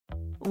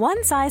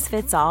One size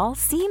fits all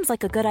seems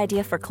like a good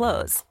idea for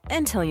clothes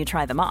until you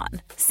try them on.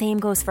 Same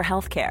goes for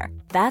healthcare.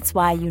 That's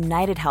why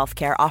United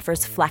Healthcare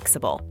offers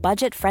flexible,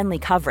 budget-friendly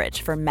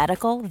coverage for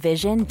medical,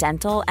 vision,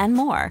 dental, and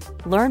more.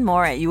 Learn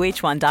more at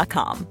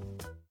uh1.com.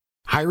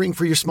 Hiring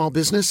for your small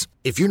business?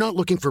 If you're not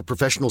looking for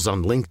professionals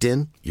on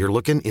LinkedIn, you're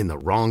looking in the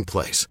wrong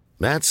place.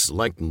 That's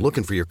like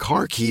looking for your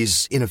car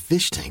keys in a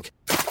fish tank.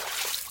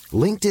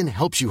 LinkedIn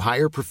helps you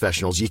hire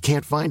professionals you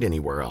can't find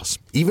anywhere else,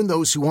 even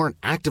those who aren't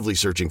actively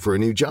searching for a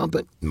new job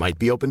but might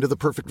be open to the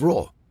perfect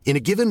role. In a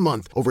given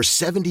month, over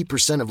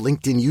 70% of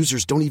LinkedIn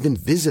users don't even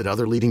visit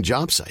other leading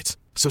job sites.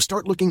 So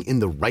start looking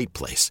in the right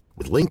place.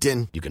 With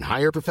LinkedIn, you can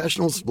hire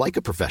professionals like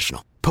a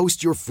professional.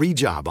 Post your free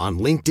job on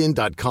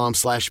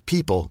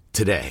linkedin.com/people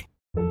today.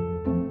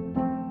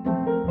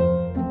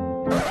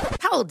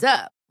 Hold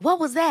up. What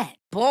was that?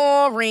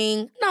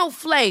 Boring. No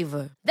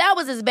flavor. That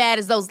was as bad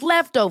as those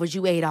leftovers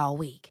you ate all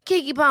week.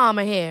 Keke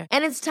Palmer here,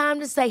 and it's time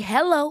to say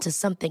hello to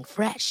something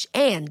fresh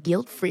and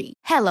guilt-free.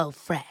 Hello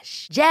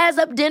Fresh. Jazz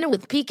up dinner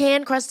with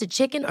pecan-crusted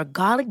chicken or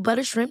garlic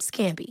butter shrimp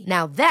scampi.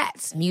 Now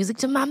that's music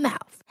to my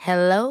mouth.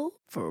 Hello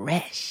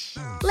Fresh.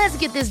 Let's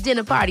get this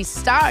dinner party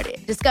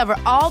started. Discover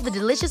all the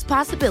delicious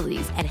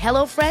possibilities at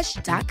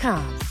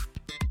hellofresh.com.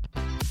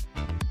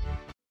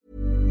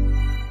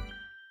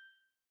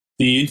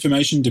 The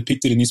information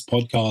depicted in this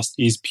podcast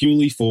is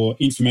purely for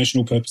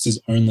informational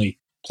purposes only.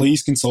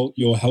 Please consult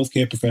your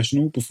healthcare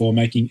professional before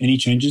making any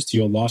changes to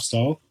your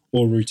lifestyle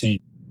or routine.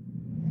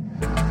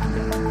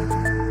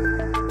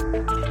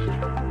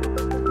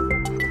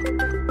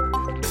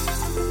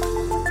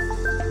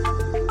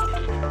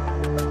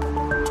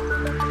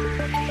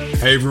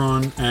 Hey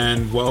everyone,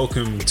 and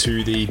welcome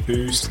to the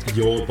Boost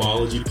Your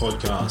Biology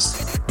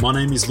podcast. My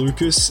name is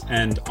Lucas,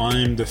 and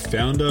I'm the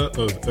founder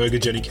of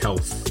Ergogenic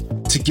Health.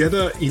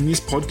 Together in this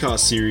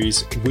podcast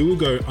series, we will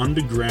go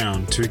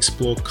underground to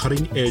explore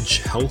cutting-edge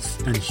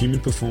health and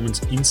human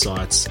performance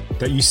insights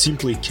that you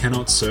simply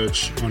cannot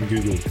search on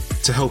Google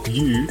to help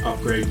you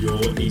upgrade your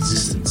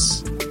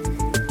existence.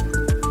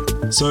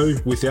 So,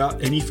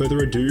 without any further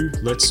ado,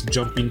 let's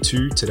jump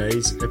into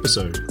today's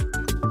episode.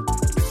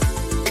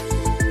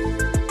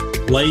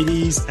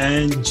 Ladies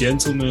and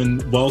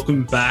gentlemen,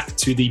 welcome back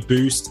to the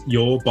Boost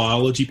Your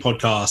Biology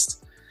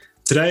podcast.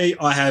 Today,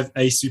 I have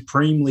a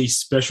supremely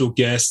special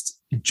guest.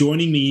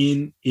 Joining me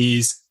in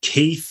is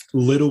Keith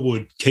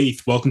Littlewood.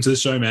 Keith, welcome to the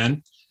show,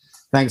 man.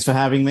 Thanks for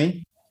having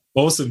me.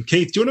 Awesome.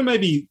 Keith, do you want to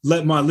maybe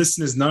let my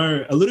listeners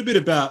know a little bit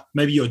about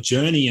maybe your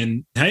journey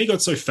and how you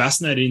got so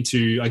fascinated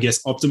into, I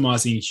guess,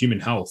 optimizing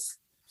human health?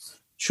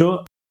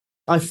 Sure.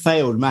 I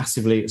failed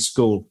massively at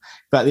school.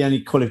 But the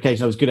only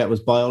qualification I was good at was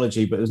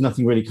biology, but there was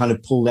nothing really kind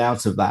of pulled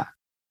out of that.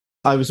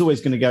 I was always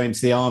going to go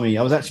into the army.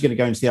 I was actually going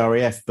to go into the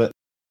RAF, but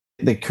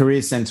the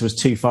career centre was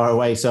too far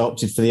away, so I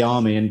opted for the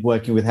army and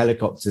working with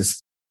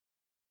helicopters.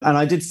 And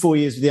I did 4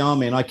 years with the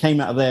army, and I came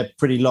out of there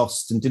pretty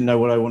lost and didn't know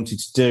what I wanted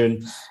to do,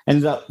 and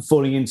ended up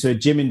falling into a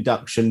gym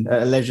induction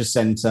at a leisure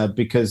centre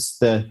because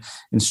the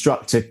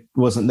instructor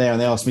wasn't there, and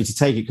they asked me to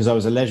take it because I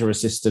was a leisure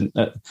assistant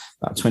at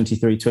about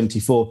 23,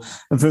 24.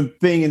 And from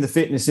being in the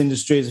fitness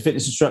industry as a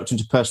fitness instructor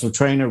into personal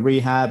trainer,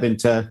 rehab,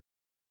 into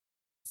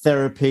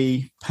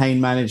therapy,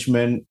 pain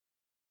management,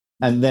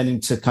 and then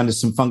into kind of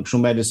some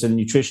functional medicine,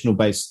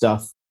 nutritional-based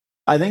stuff,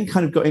 I then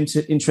kind of got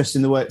interested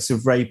in the works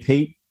of Ray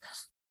Peat,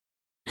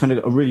 kind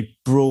of a really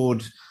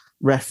broad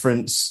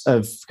reference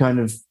of kind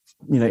of,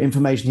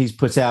 information he's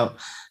put out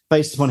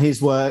based upon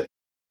his work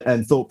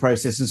and thought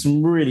process, and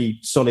some really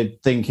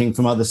solid thinking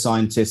from other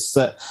scientists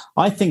that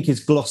I think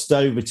is glossed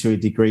over to a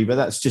degree, but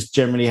that's just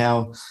generally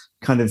how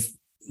kind of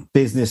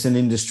business and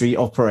industry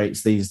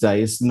operates these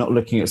days, not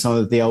looking at some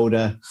of the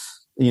older,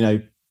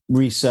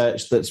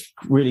 research that's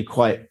really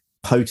quite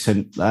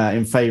potent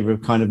in favor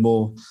of kind of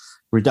more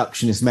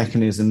reductionist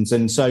mechanisms.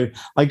 And so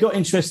I got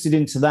interested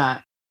into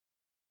that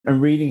and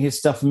reading his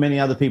stuff and many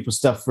other people's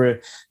stuff for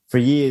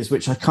years,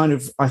 which I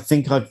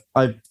think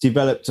I've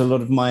developed a lot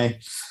of my,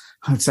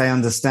 I'd say,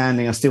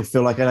 understanding. I still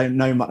feel like I don't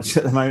know much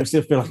at the moment. I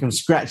still feel like I'm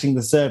scratching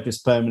the surface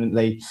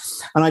permanently.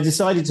 And I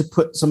decided to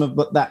put some of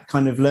that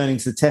kind of learning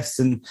to the test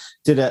and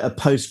did a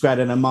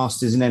postgrad and a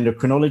master's in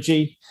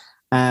endocrinology.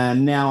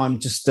 And now I'm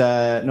just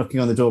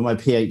knocking on the door of my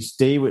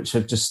PhD, which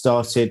I've just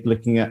started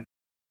looking at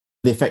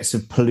the effects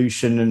of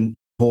pollution and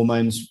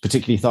hormones,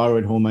 particularly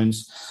thyroid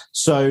hormones.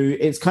 So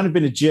it's kind of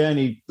been a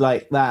journey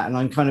like that. And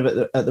I'm kind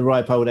of at the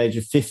ripe old age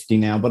of 50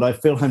 now, but I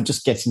feel I'm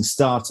just getting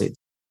started.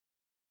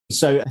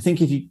 So I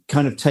think if you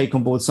kind of take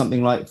on board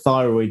something like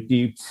thyroid,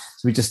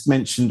 we just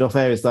mentioned off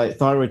air, is like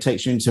thyroid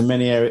takes you into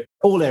many areas,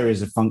 all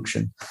areas of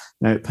function.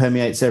 It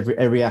permeates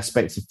every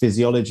aspect of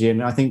physiology.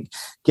 And I think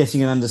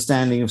getting an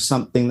understanding of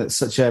something that's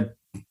such a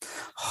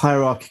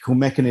hierarchical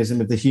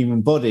mechanism of the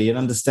human body and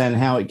understand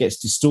how it gets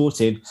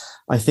distorted,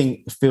 I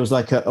think feels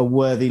like a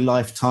worthy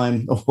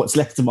lifetime, or what's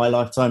left of my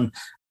lifetime,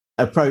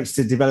 approach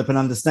to develop an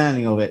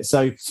understanding of it.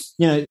 So,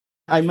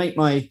 I make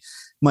my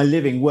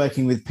living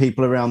working with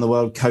people around the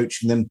world,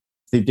 coaching them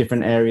through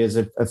different areas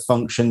of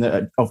function that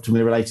are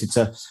optimally related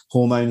to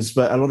hormones.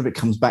 But a lot of it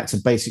comes back to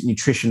basic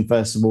nutrition,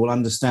 first of all,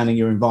 understanding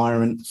your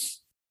environment,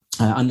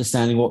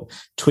 understanding what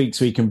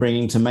tweaks we can bring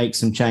in to make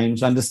some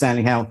change,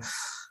 understanding how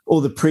all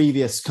the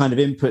previous kind of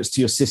inputs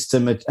to your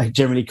system are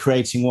generally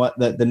creating what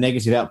the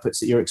negative outputs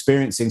that you're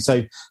experiencing.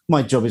 So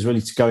my job is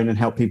really to go in and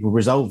help people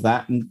resolve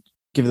that and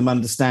give them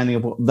understanding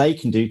of what they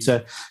can do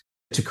to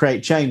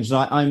create change.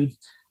 And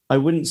I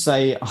wouldn't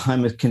say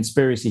I'm a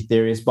conspiracy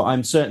theorist, but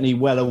I'm certainly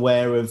well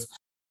aware of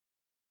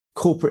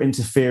corporate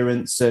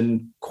interference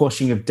and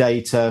quashing of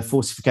data,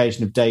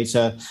 falsification of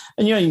data.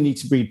 And you need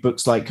to read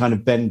books like kind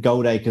of Ben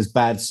Goldacre's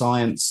Bad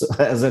Science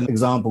as an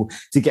example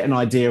to get an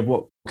idea of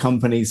what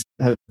companies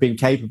have been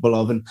capable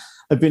of. And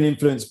I've been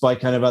influenced by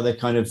kind of other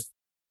kind of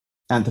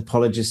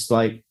anthropologists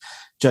like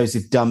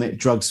Joseph Dummett,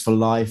 Drugs for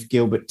Life,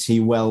 Gilbert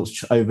T.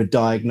 Welch,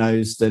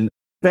 Overdiagnosed, and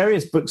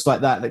various books like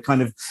that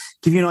kind of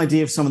give you an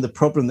idea of some of the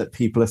problem that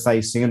people are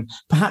facing, and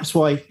perhaps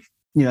why,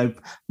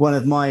 one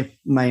of my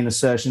main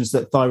assertions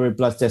that thyroid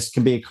blood tests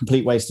can be a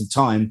complete waste of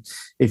time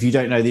if you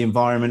don't know the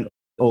environment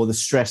or the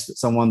stress that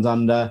someone's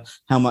under,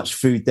 how much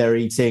food they're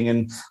eating.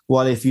 And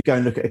while if you go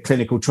and look at a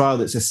clinical trial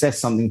that's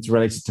assessed something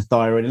related to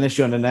thyroid, unless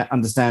you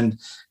understand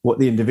what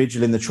the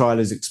individual in the trial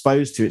is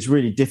exposed to, it's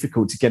really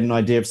difficult to get an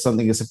idea if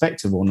something is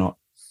effective or not.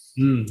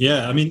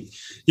 Yeah, I mean,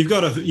 you've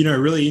got a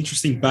really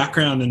interesting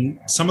background, and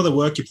some of the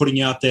work you're putting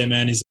out there,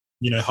 man, is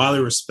highly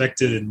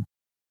respected. And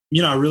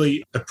I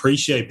really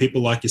appreciate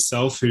people like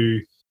yourself who,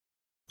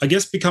 I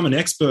guess, become an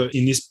expert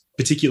in this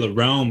particular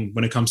realm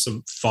when it comes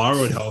to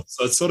thyroid health.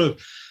 So it's sort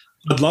of,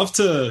 I'd love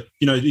to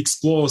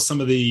explore some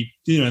of the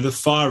the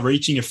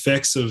far-reaching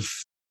effects of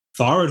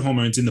thyroid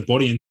hormones in the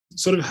body, and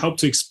sort of help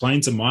to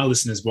explain to my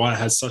listeners why it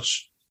has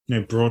such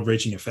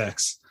broad-reaching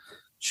effects.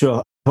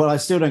 Sure. Well, I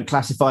still don't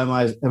classify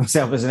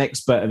myself as an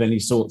expert of any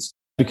sorts,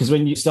 because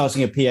when you're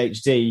starting a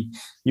PhD,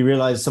 you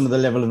realize some of the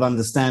level of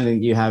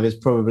understanding you have is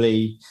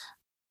probably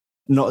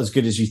not as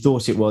good as you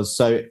thought it was.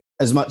 So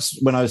as much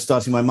when I was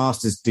starting my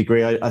master's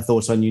degree, I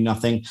thought I knew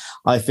nothing.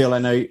 I feel I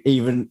know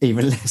even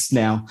less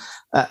now.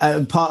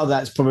 And part of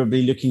that's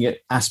probably looking at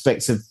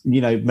aspects of,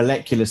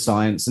 molecular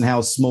science and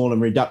how small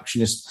and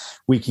reductionist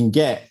we can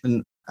get.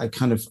 And I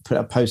kind of put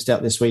a post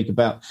out this week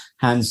about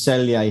Hans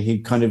Selye,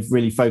 who kind of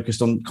really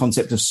focused on the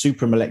concept of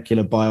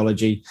supramolecular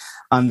biology,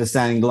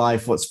 understanding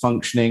life, what's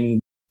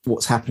functioning,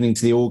 what's happening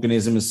to the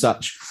organism as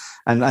such.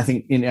 And I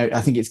think,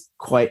 it's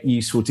quite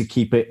useful to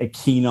keep a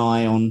keen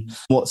eye on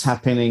what's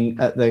happening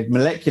at the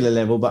molecular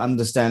level, but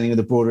understanding of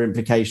the broader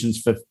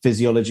implications for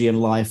physiology and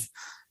life,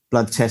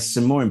 blood tests,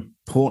 and more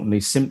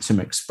importantly, symptom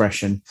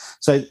expression.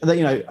 So,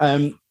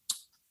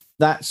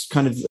 that's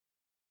kind of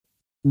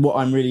what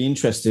I'm really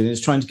interested in,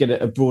 is trying to get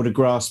a broader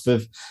grasp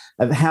of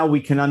how we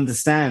can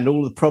understand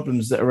all the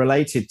problems that are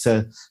related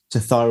to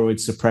thyroid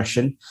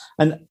suppression.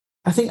 And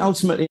I think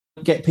ultimately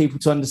get people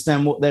to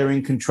understand what they're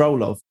in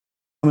control of.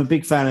 I'm a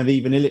big fan of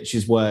Ivan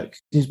Illich's work.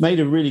 He's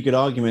made a really good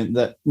argument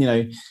that,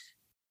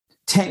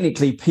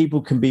 technically people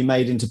can be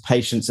made into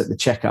patients at the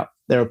checkup.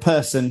 They're a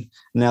person,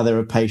 now they're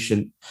a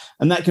patient.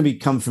 And that can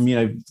come from,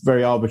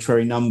 very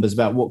arbitrary numbers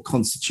about what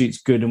constitutes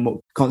good and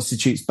what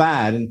constitutes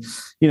bad. And,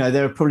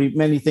 there are probably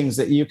many things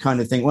that you kind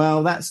of think,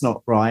 well, that's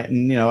not right.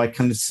 And, I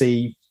kind of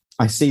see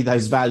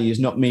those values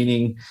not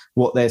meaning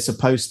what they're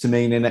supposed to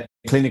mean in a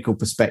clinical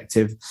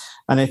perspective.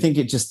 And I think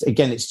it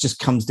just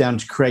comes down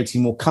to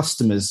creating more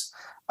customers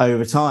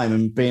over time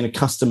and being a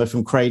customer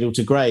from cradle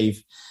to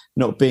grave,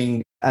 not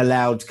being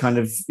allowed to kind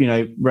of,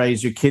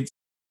 raise your kids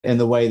in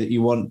the way that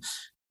you want,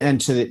 and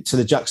to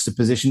the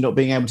juxtaposition, not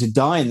being able to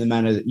die in the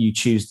manner that you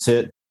choose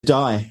to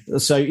die.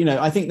 So,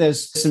 I think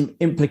there's some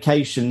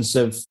implications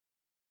of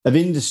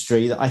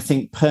industry that I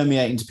think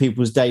permeate into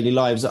people's daily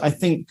lives. I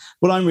think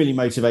what I'm really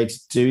motivated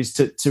to do is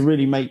to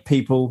really make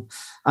people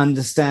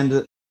understand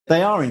that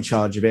they are in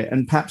charge of it,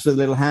 and perhaps with a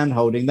little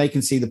hand-holding, they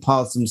can see the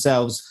paths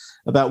themselves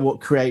about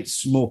what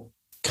creates more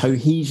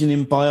cohesion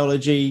in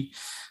biology,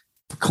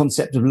 the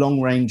concept of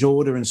long-range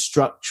order and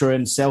structure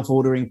and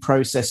self-ordering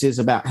processes,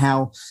 about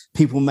how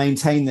people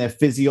maintain their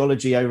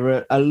physiology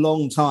over a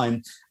long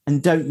time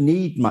and don't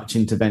need much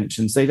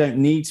interventions. They don't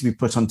need to be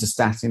put onto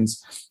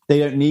statins. They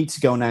don't need to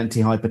go on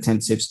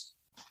antihypertensives.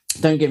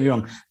 Don't get me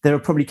wrong. There are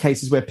probably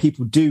cases where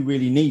people do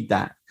really need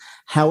that.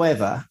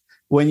 However,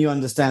 when you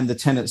understand the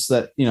tenets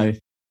that,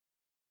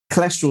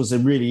 cholesterol is a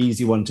really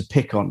easy one to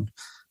pick on,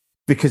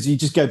 because you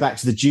just go back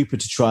to the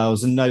Jupiter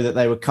trials and know that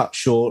they were cut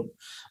short.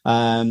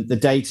 The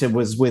data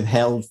was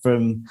withheld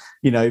from,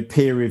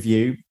 peer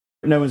review.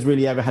 No one's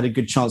really ever had a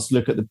good chance to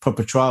look at the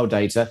proper trial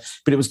data,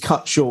 but it was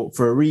cut short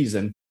for a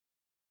reason.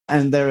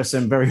 And there are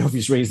some very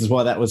obvious reasons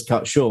why that was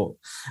cut short.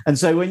 And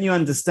so when you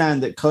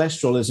understand that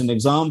cholesterol, as an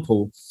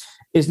example,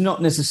 is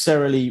not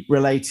necessarily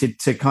related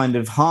to kind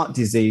of heart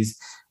disease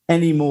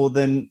any more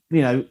than,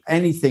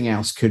 anything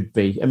else could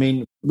be. I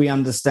mean, we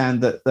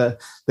understand that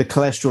the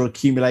cholesterol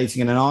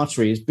accumulating in an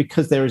artery is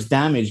because there is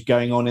damage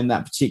going on in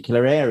that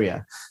particular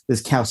area.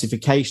 There's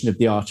calcification of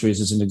the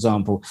arteries, as an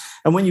example.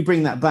 And when you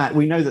bring that back,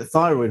 we know that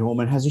thyroid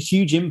hormone has a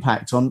huge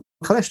impact on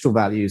cholesterol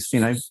values,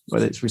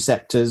 whether it's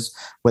receptors,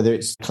 whether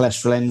it's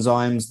cholesterol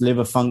enzymes,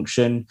 liver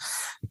function,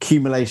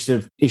 accumulation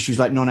of issues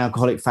like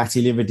non-alcoholic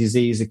fatty liver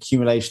disease,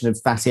 accumulation of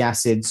fatty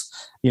acids,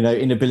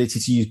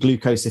 inability to use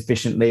glucose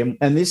efficiently.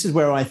 And this is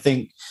where I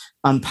think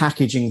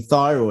unpackaging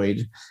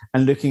thyroid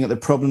and looking at the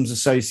problems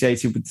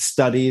associated with the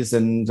studies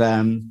and,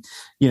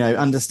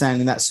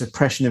 understanding that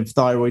suppression of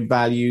thyroid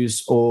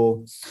values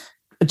or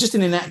just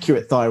an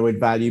inaccurate thyroid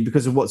value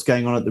because of what's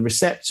going on at the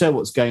receptor,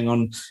 what's going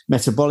on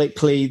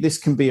metabolically, this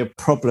can be a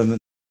problem.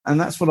 And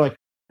that's what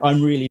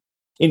I'm really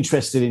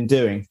interested in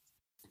doing.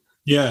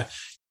 Yeah.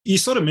 You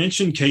sort of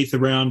mentioned, Keith,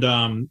 around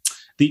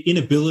the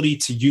inability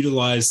to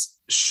utilize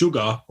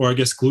sugar, or I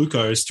guess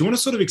glucose. Do you want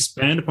to sort of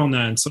expand upon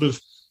that and sort of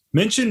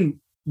mention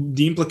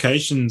the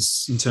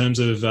implications in terms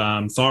of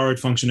thyroid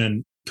function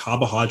and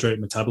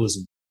carbohydrate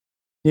metabolism?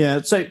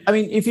 Yeah. So, I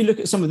mean, if you look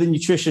at some of the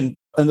nutrition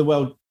in the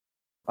world,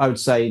 I would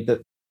say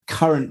that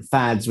current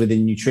fads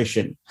within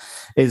nutrition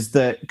is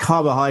that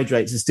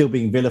carbohydrates are still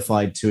being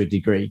vilified to a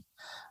degree.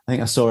 I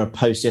think I saw a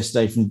post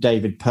yesterday from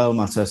David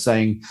Perlmutter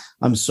saying,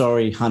 "I'm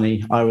sorry,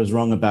 honey, I was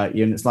wrong about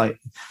you." And it's like,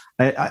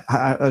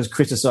 I was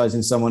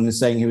criticizing someone and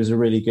saying he was a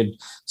really good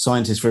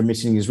scientist for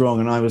admitting he's wrong.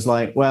 And I was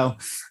like, well,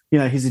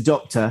 he's a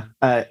doctor.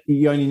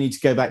 You only need to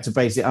go back to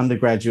basic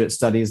undergraduate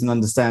studies and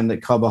understand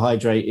that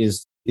carbohydrate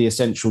is the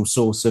essential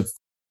source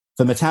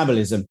for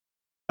metabolism.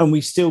 And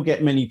we still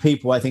get many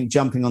people, I think,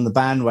 jumping on the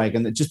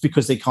bandwagon that just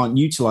because they can't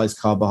utilize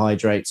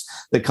carbohydrates,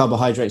 that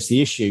carbohydrates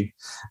the issue.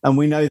 And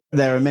we know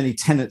there are many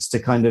tenets to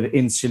kind of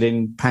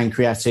insulin,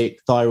 pancreatic,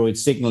 thyroid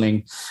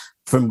signaling,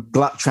 from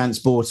GLUT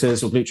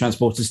transporters or GLUT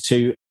transporters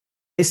to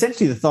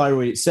essentially the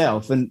thyroid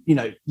itself. And,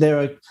 there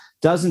are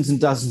dozens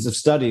and dozens of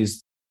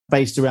studies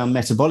based around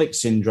metabolic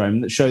syndrome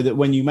that show that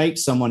when you make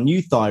someone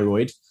new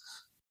thyroid,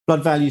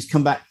 blood values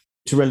come back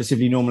to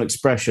relatively normal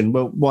expression.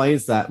 Well, why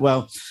is that?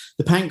 Well,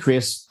 the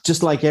pancreas,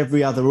 just like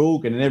every other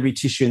organ and every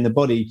tissue in the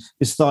body,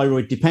 is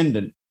thyroid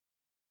dependent.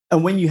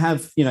 And when you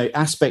have,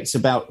 aspects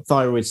about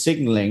thyroid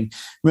signaling,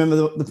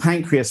 remember the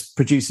pancreas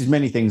produces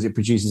many things. It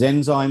produces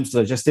enzymes,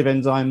 digestive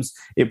enzymes.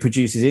 It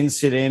produces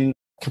insulin,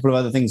 a couple of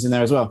other things in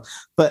there as well.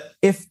 But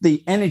if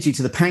the energy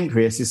to the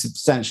pancreas is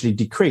substantially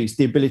decreased,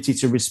 the ability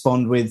to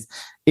respond with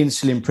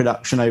insulin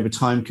production over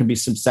time can be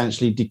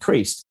substantially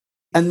decreased.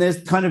 And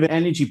there's kind of an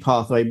energy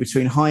pathway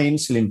between high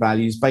insulin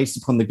values based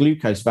upon the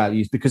glucose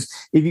values, because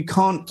if you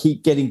can't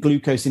keep getting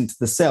glucose into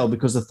the cell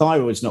because the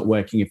thyroid's not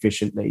working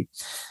efficiently,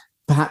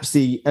 perhaps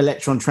the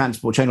electron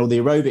transport chain or the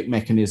aerobic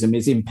mechanism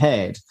is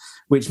impaired,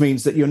 which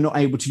means that you're not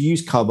able to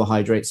use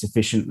carbohydrates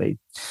efficiently.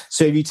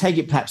 So if you take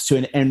it perhaps to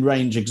an end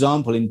range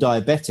example in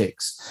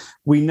diabetics,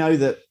 we know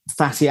that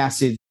fatty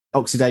acid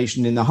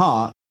oxidation in the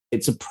heart,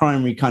 it's a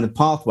primary kind of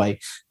pathway,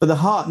 but the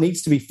heart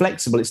needs to be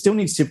flexible. It still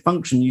needs to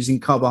function using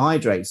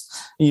carbohydrates.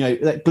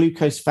 That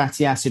glucose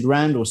fatty acid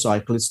Randall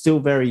cycle is still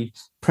very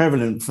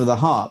prevalent for the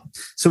heart.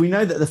 So we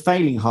know that the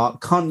failing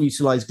heart can't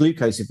utilize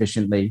glucose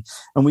efficiently.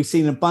 And we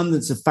see an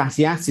abundance of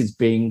fatty acids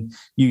being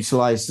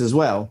utilized as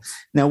well.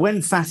 Now,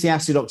 when fatty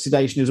acid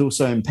oxidation is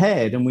also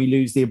impaired and we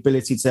lose the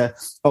ability to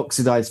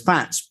oxidize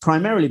fats,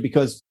 primarily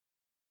because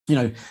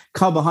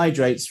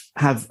carbohydrates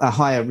have a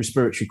higher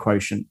respiratory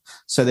quotient.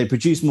 So they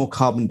produce more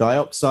carbon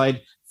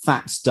dioxide.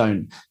 Fats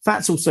don't.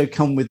 Fats also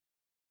come with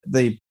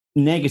the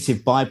negative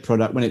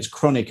byproduct when it's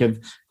chronic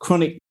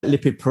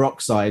lipid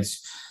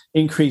peroxides,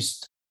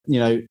 increased,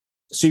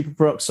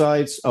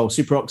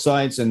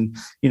 superoxides. And,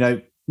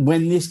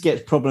 when this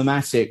gets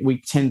problematic, we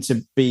tend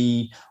to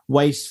be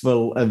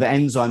wasteful of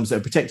enzymes that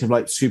are protective,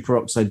 like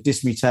superoxide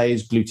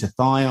dismutase,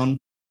 glutathione.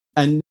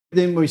 And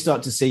then we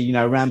start to see,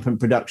 rampant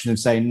production of,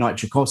 say,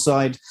 nitric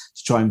oxide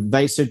to try and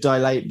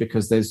vasodilate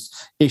because there's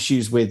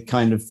issues with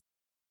kind of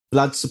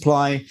blood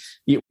supply.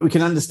 We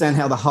can understand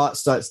how the heart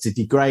starts to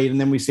degrade,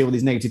 and then we see all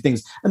these negative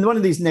things. And one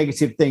of these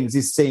negative things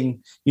is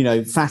seeing,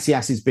 fatty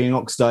acids being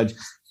oxidized.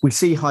 We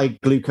see high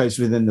glucose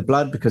within the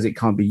blood because it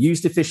can't be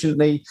used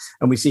efficiently.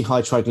 And we see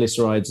high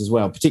triglycerides as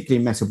well, particularly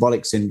in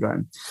metabolic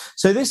syndrome.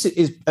 So this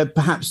is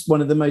perhaps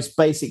one of the most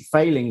basic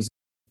failings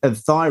of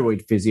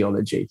thyroid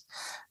physiology.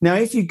 Now,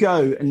 if you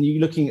go and you're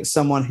looking at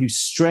someone who's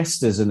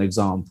stressed as an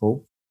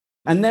example,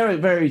 and there are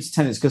various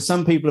tenets, because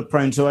some people are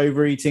prone to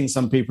overeating,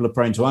 some people are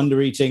prone to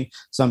undereating,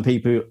 some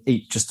people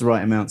eat just the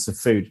right amounts of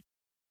food.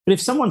 But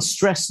if someone's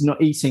stressed and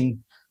not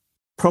eating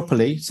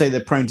properly, say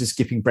they're prone to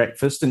skipping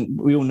breakfast, and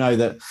we all know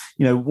that,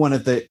 one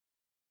of the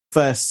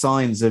first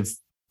signs of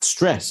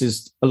stress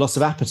is a loss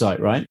of appetite,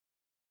 right?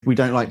 We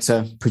don't like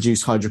to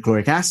produce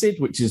hydrochloric acid,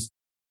 which is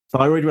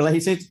thyroid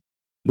related.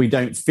 We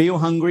don't feel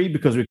hungry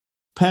because we're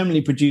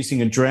permanently producing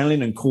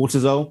adrenaline and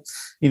cortisol,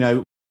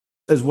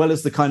 as well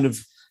as the kind of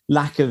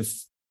lack of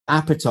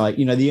appetite,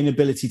 the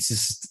inability to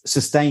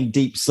sustain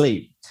deep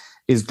sleep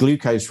is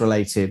glucose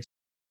related.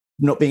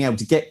 Not being able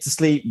to get to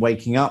sleep,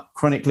 waking up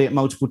chronically at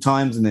multiple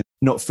times, and then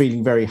not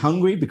feeling very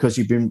hungry because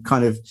you've been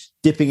kind of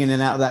dipping in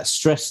and out of that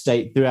stress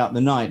state throughout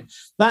the night.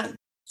 That,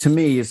 to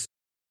me, is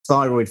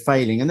thyroid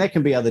failing. And there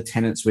can be other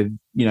tenets with,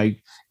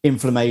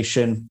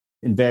 inflammation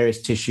in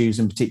various tissues,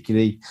 and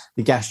particularly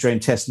the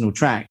gastrointestinal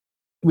tract.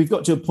 We've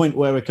got to a point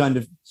where we're kind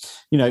of,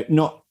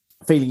 not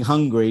feeling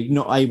hungry,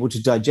 not able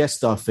to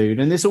digest our food.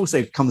 And this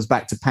also comes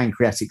back to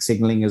pancreatic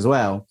signaling as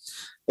well,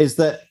 is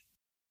that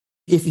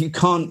if you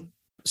can't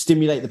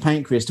stimulate the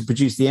pancreas to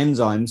produce the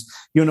enzymes,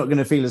 you're not going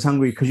to feel as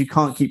hungry because you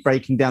can't keep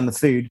breaking down the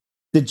food.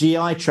 The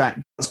GI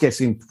tract is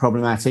getting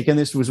problematic. And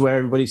this was where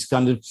everybody's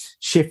kind of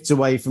shifts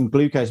away from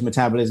glucose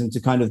metabolism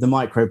to kind of the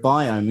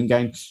microbiome and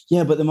going,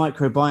 yeah, but the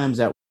microbiome's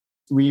out.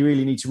 We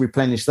really need to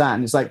replenish that.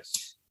 And it's like,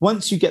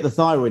 once you get the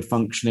thyroid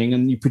functioning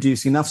and you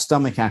produce enough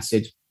stomach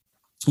acid,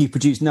 you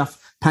produce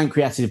enough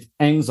pancreatic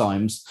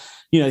enzymes,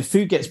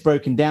 food gets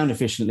broken down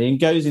efficiently and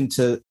goes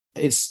into,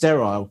 it's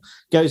sterile,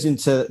 goes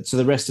into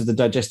the rest of the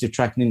digestive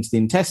tract and into the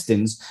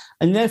intestines.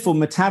 And therefore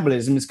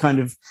metabolism is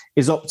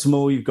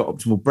optimal. You've got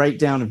optimal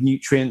breakdown of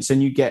nutrients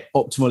and you get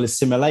optimal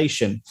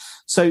assimilation.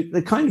 So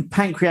the kind of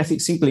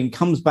pancreatic signaling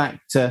comes back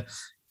to,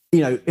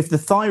 if the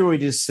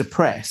thyroid is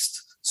suppressed,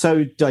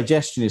 so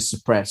digestion is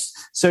suppressed,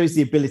 so is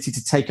the ability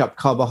to take up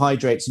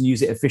carbohydrates and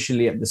use it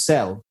efficiently at the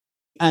cell.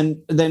 And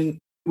then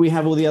we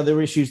have all the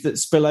other issues that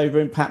spill over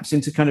and perhaps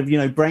into kind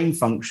of, brain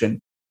function.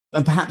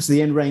 And perhaps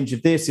the end range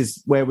of this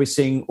is where we're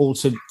seeing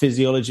altered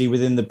physiology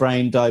within the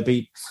brain,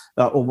 diabetes,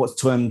 or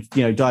what's termed,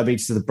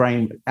 diabetes of the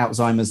brain,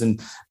 Alzheimer's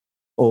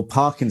or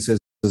Parkinson's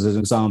as an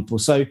example.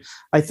 So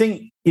I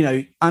think,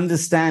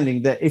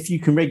 understanding that if you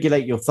can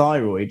regulate your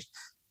thyroid,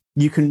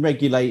 you can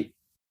regulate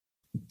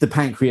the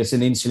pancreas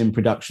and insulin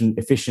production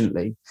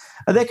efficiently.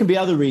 And there can be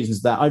other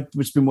reasons that I've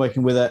just been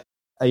working with a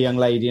young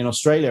lady in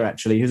Australia,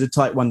 actually, who's a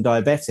type 1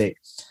 diabetic,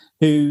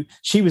 who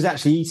she was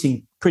actually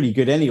eating pretty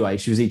good anyway.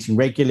 She was eating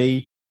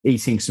regularly,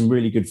 eating some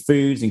really good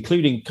foods,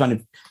 including kind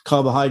of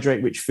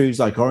carbohydrate-rich foods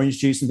like orange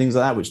juice and things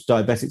like that, which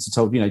diabetics are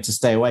told, to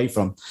stay away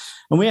from.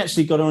 And we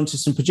actually got her onto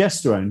some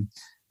progesterone.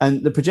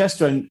 And the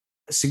progesterone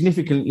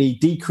significantly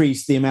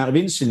decreased the amount of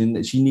insulin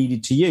that she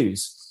needed to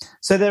use.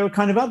 So there are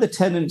kind of other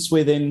tenets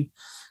within,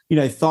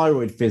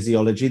 thyroid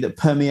physiology that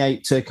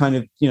permeate to kind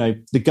of,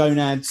 the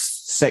gonads,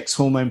 sex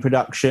hormone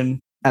production,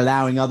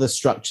 allowing other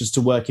structures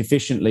to work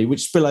efficiently,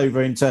 which spill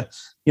over into,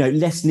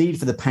 less need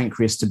for the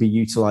pancreas to be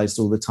utilized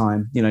all the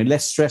time,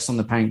 less stress on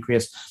the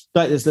pancreas,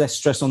 like there's less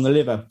stress on the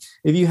liver.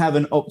 If you have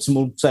an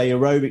optimal, say,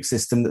 aerobic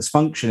system that's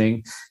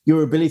functioning,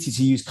 your ability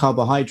to use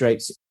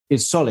carbohydrates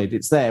is solid.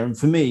 It's there. And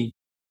for me,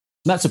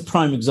 that's a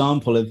prime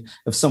example of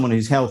someone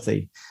who's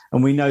healthy.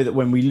 And we know that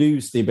when we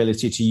lose the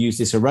ability to use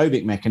this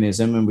aerobic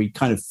mechanism and we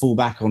kind of fall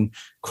back on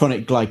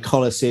chronic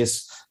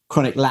glycolysis,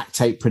 chronic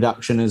lactate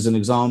production as an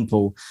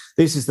example,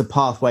 this is the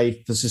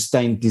pathway for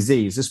sustained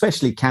disease,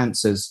 especially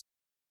cancers.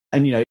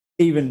 And,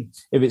 even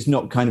if it's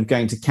not kind of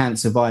going to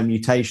cancer via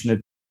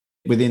mutation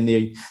within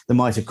the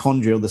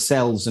mitochondria, the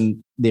cells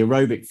and the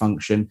aerobic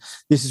function,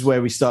 this is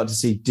where we start to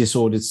see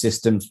disordered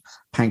systems,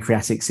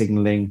 pancreatic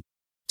signaling,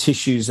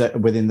 tissues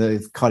within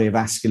the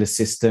cardiovascular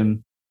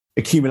system,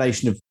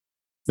 accumulation of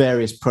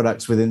various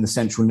products within the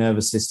central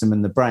nervous system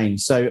and the brain.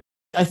 So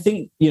I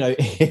think,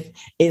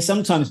 it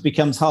sometimes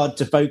becomes hard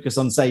to focus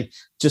on, say,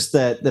 just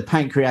the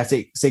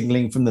pancreatic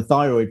signaling from the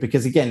thyroid,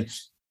 because, again,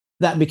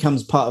 that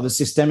becomes part of a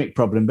systemic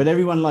problem. But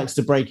everyone likes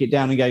to break it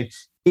down and go,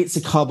 it's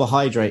a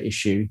carbohydrate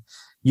issue.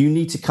 You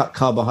need to cut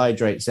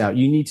carbohydrates out.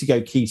 You need to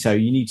go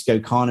keto. You need to go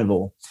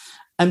carnivore.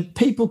 And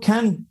people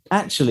can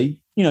actually,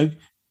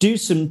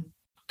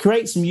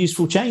 create some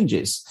useful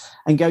changes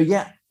and go,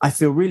 yeah, I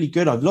feel really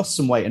good. I've lost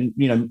some weight.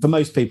 And, for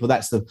most people,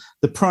 that's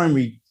the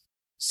primary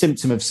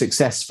symptom of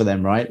success for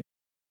them, right?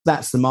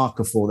 That's the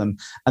marker for them.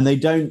 And they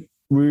don't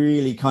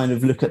really kind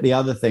of look at the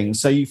other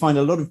things. So you find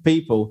a lot of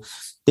people,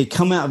 they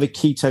come out of a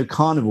keto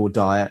carnivore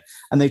diet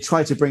and they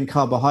try to bring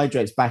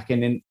carbohydrates back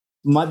in, and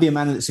might be a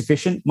manner that's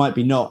efficient, might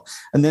be not.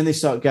 And then they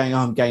start going,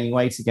 I'm gaining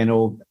weight again,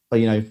 or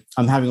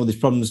I'm having all these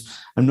problems.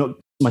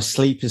 My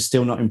sleep is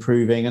still not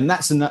improving. And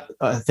that's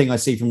a thing I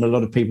see from a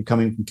lot of people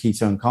coming from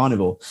keto and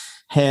carnivore.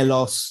 Hair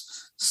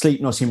loss,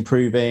 sleep not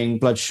improving,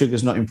 blood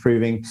sugar's not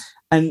improving.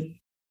 And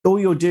all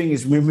you're doing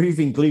is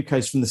removing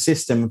glucose from the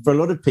system. And for a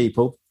lot of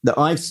people that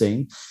I've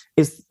seen,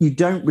 is you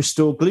don't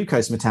restore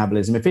glucose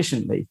metabolism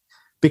efficiently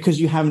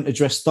because you haven't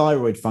addressed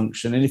thyroid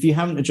function. And if you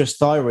haven't addressed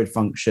thyroid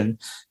function,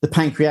 the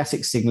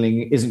pancreatic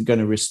signaling isn't going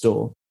to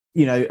restore,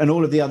 and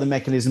all of the other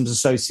mechanisms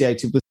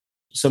associated with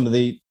some of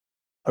the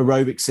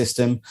aerobic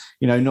system,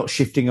 not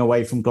shifting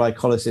away from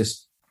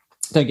glycolysis.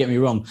 Don't get me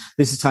wrong.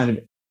 This is kind of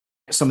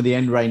some of the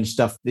end range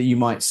stuff that you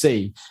might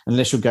see,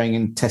 unless you're going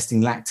and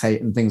testing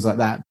lactate and things like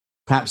that.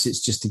 Perhaps it's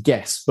just a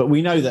guess, but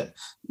we know that,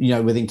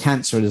 within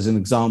cancer, as an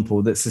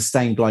example, that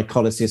sustained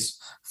glycolysis,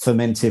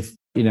 fermentive,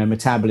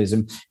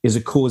 metabolism is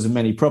a cause of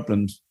many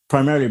problems,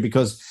 primarily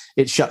because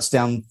it shuts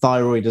down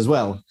thyroid as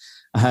well.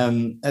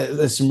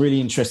 There's some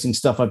really interesting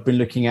stuff I've been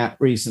looking at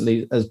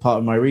recently as part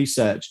of my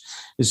research,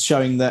 is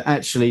showing that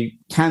actually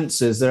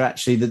cancers,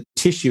 the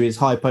tissue is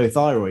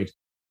hypothyroid,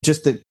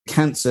 just the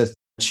cancer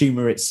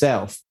tumor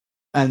itself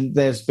And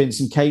there's been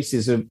some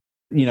cases of,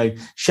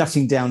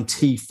 shutting down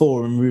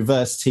T4 and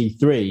reverse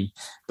T3,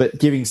 but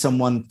giving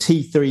someone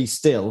T3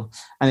 still,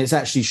 and it's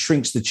actually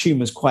shrinks the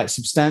tumours quite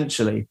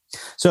substantially.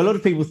 So a lot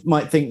of people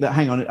might think that,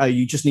 hang on,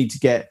 you just need to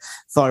get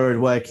thyroid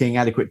working,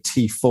 adequate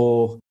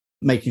T4,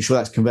 making sure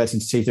that's converting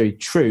to T3.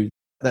 True,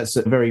 that's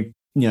a very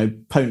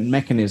potent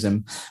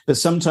mechanism. But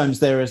sometimes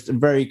there are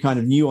very kind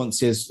of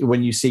nuances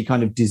when you see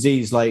kind of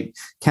disease like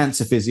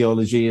cancer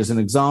physiology as an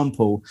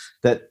example,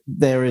 that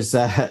there's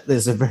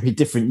a very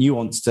different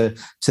nuance to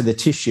the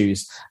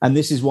tissues. And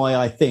this is why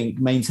I think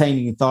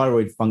maintaining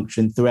thyroid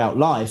function throughout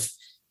life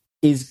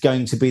is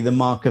going to be the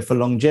marker for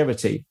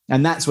longevity.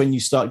 And that's when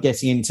you start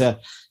getting into,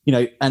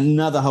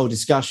 another whole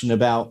discussion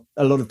about,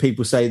 a lot of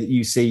people say that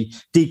you see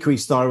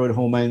decreased thyroid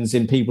hormones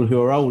in people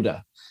who are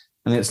older.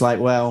 And it's like,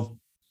 well,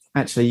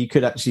 actually, you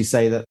could actually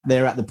say that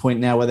they're at the point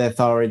now where their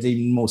thyroid's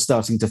even more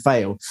starting to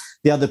fail.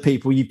 The other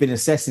people, you've been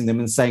assessing them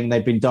and saying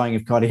they've been dying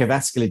of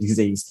cardiovascular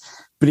disease.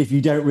 But if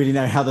you don't really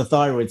know how the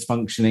thyroid's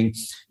functioning,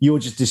 you're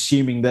just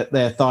assuming that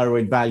their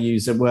thyroid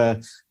values were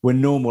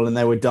normal and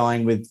they were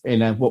dying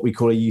in what we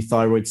call a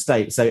euthyroid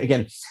state. So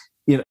again,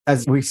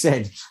 as we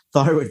said,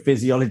 thyroid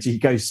physiology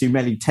goes through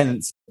many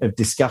tenets of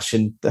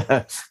discussion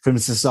from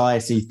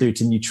society through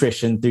to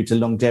nutrition, through to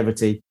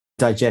longevity,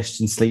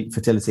 digestion, sleep,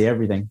 fertility,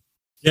 everything.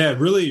 Yeah,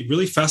 really,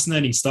 really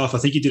fascinating stuff. I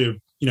think you did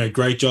a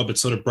great job at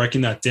sort of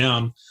breaking that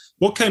down.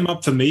 What came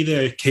up for me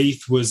there,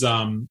 Keith, was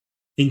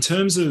in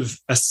terms of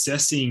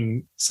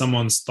assessing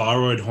someone's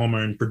thyroid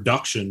hormone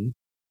production,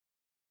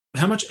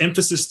 how much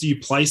emphasis do you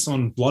place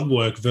on blood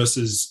work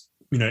versus,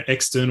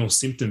 external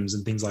symptoms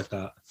and things like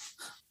that?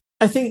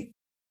 I think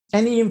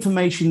any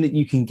information that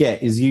you can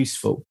get is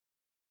useful.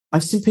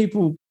 I've seen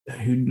people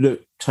who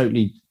look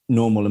totally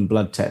normal in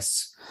blood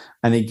tests.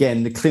 And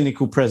again, the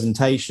clinical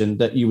presentation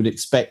that you would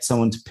expect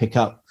someone to pick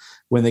up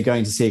when they're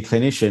going to see a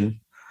clinician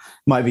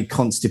might be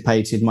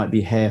constipated, might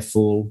be hair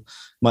fall,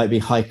 might be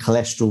high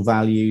cholesterol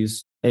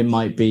values. It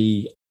might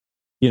be,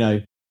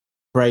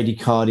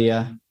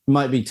 bradycardia, it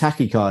might be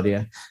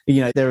tachycardia.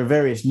 There are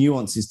various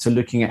nuances to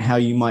looking at how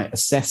you might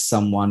assess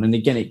someone. And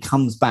again, it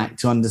comes back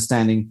to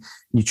understanding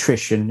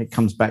nutrition. It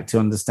comes back to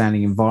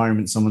understanding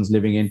environment someone's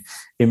living in,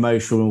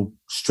 emotional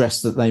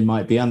stress that they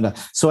might be under.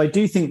 So I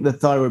do think the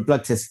thyroid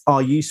blood tests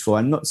are useful.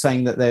 I'm not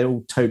saying that they're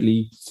all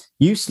totally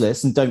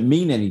useless and don't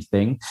mean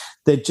anything.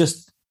 They're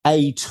just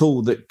a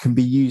tool that can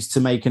be used to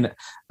make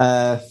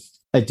a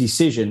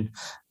decision.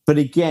 But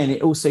again,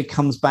 it also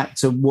comes back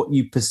to what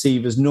you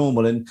perceive as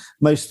normal. And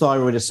most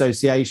thyroid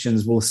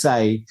associations will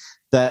say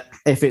that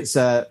if it's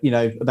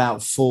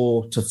about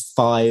 4 to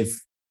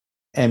 5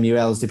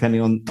 MULs,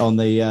 depending on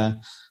the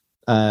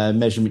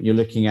measurement you're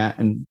looking at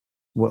and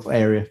what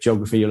area of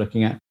geography you're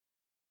looking at,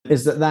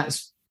 is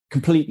that's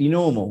completely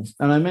normal.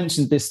 And I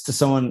mentioned this to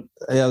someone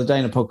the other day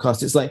in a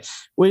podcast. It's like,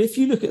 well, if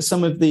you look at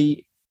some of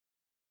the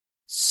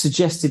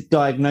suggested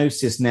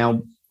diagnosis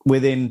now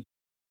within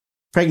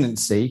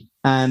pregnancy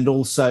and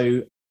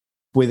also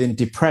within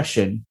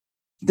depression,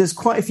 there's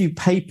quite a few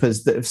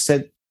papers that have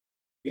said,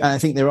 and I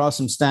think there are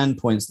some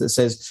standpoints that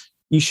says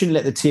you shouldn't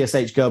let the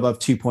TSH go above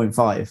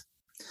 2.5.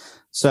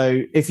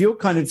 So if you're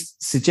kind of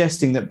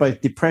suggesting that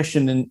both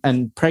depression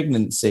and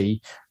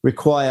pregnancy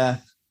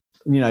require,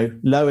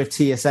 lower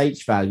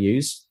TSH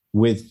values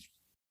with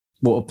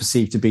what are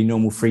perceived to be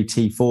normal free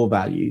T4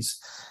 values,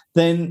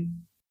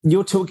 then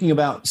you're talking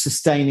about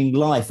sustaining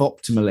life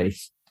optimally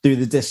through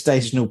the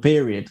gestational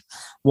period.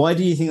 Why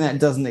do you think that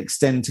doesn't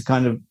extend to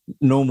kind of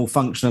normal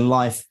function and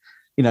life,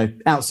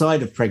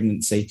 outside of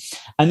pregnancy?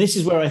 And this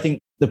is where I think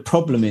the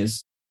problem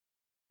is.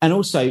 And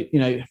also,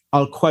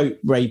 I'll quote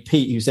Ray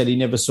Peat, who said he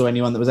never saw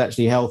anyone that was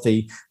actually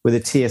healthy with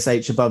a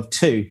TSH above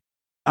 2.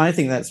 I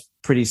think that's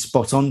pretty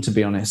spot on, to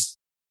be honest.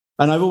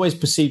 And I've always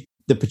perceived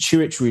the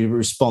pituitary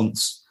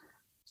response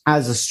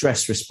as a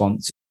stress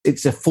response.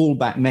 It's a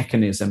fallback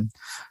mechanism.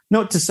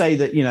 Not to say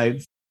that,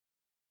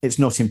 it's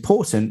not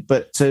important,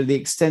 but to the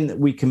extent that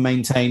we can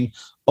maintain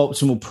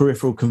optimal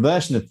peripheral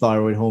conversion of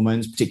thyroid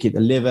hormones, particularly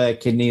the liver,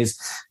 kidneys,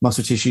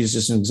 muscle tissues,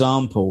 as an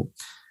example,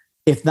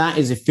 if that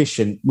is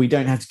efficient, we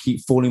don't have to keep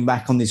falling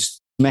back on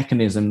these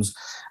mechanisms.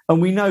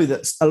 And we know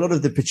that a lot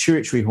of the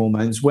pituitary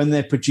hormones, when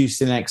they're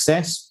produced in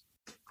excess,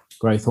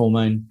 growth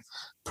hormone,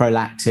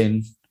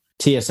 prolactin,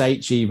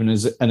 TSH even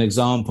as an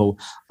example,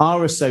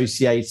 are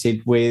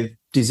associated with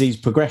disease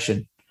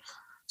progression.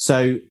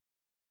 So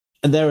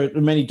there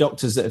are many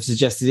doctors that have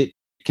suggested it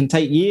can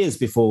take years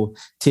before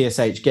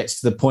TSH gets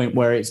to the point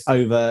where it's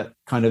over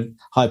kind of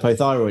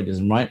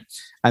hypothyroidism, right?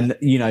 And,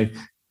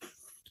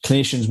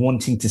 clinicians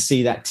wanting to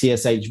see that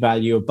TSH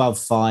value above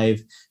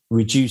 5,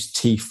 reduce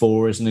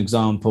T4 as an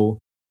example,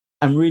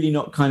 and really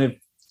not kind of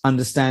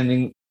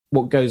understanding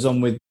what goes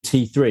on with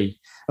T3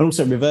 and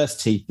also reverse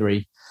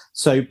T3.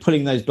 So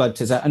pulling those blood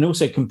tests out and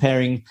also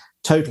comparing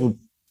total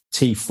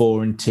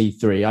T4 and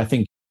T3, I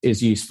think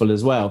is useful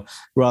as well,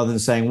 rather than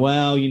saying,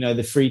 well,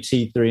 the free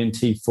T3 and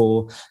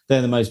T4,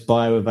 they're the most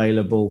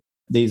bioavailable.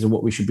 These are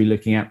what we should be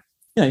looking at.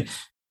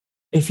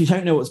 if you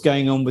don't know what's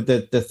going on with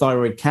the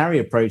thyroid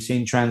carrier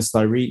protein,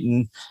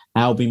 transthyretin,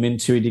 albumin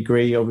to a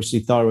degree, obviously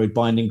thyroid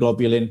binding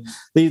globulin,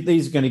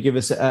 these are going to give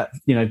us,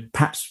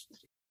 perhaps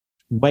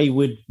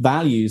wayward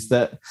values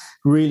that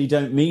really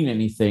don't mean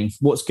anything.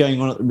 What's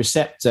going on at the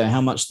receptor, how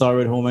much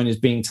thyroid hormone is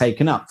being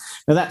taken up.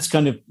 Now that's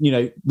kind of,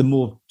 the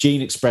more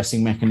gene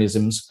expressing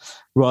mechanisms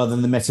rather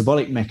than the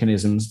metabolic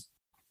mechanisms.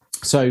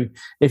 So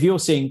if you're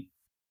seeing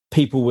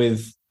people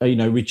with,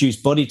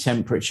 reduced body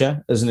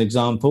temperature, as an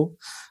example,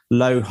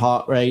 low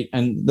heart rate,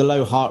 and the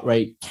low heart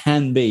rate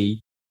can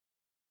be,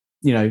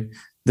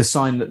 the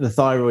sign that the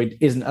thyroid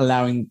isn't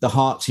allowing the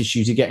heart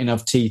tissue to get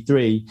enough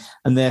T3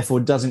 and therefore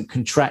doesn't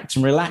contract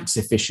and relax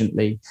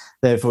efficiently.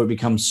 Therefore, it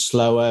becomes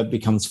slower,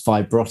 becomes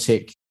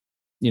fibrotic.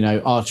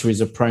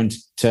 Arteries are prone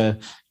to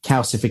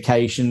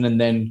calcification and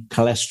then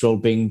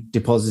cholesterol being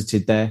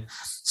deposited there.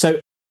 So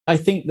I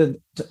think that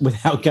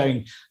without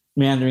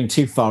meandering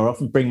too far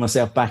off and bring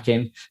myself back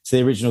in to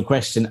the original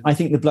question, I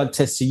think the blood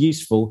tests are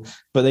useful,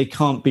 but they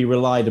can't be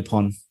relied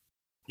upon.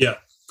 Yeah,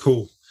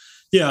 cool.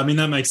 Yeah, I mean,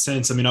 that makes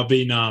sense. I mean, I've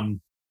been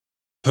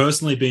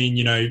personally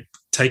been,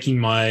 taking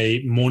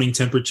my morning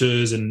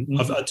temperatures, and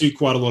I do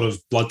quite a lot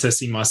of blood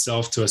testing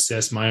myself to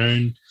assess my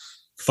own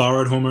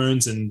thyroid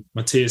hormones, and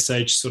my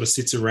TSH sort of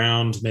sits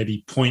around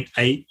maybe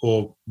 0.8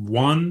 or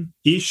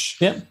 1-ish.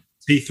 Yep.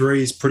 T3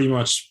 is pretty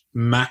much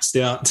maxed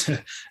out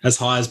as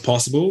high as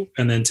possible,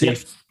 and then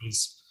T4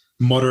 is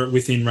moderate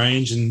within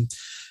range. And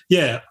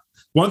yeah,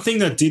 one thing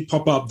that did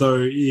pop up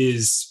though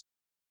is,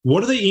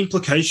 what are the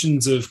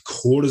implications of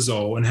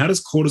cortisol, and how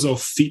does cortisol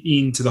fit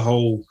into the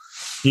whole?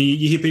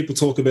 You hear people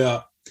talk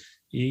about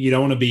you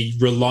don't want to be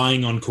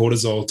relying on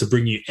cortisol to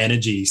bring you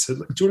energy. So do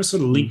you want to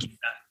sort of link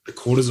the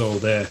cortisol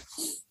there?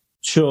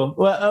 Sure.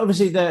 Well,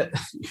 obviously,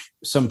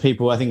 some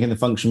people, I think, in the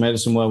functional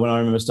medicine world, when I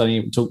remember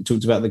studying it,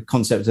 talked about the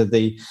concept of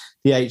the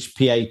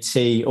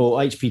HPAT or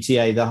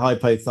HPTA, the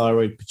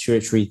hypothyroid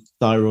pituitary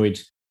thyroid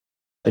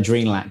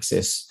adrenal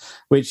axis,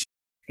 which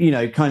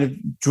kind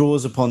of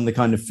draws upon the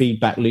kind of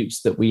feedback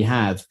loops that we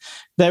have.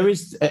 There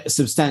is a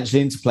substantial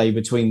interplay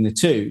between the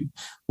two.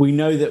 We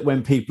know that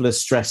when people are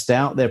stressed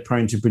out, they're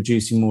prone to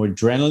producing more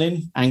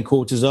adrenaline and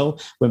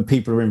cortisol. When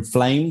people are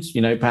inflamed,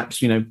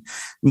 perhaps,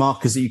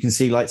 markers that you can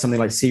see, like something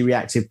like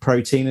C-reactive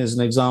protein as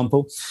an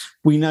example,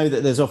 we know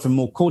that there's often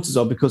more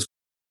cortisol because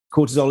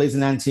cortisol is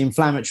an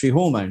anti-inflammatory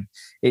hormone.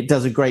 It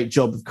does a great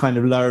job of kind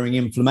of lowering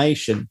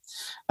inflammation.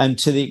 And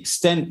to the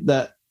extent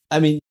that,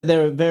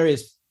 there are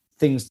various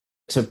things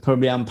to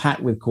probably unpack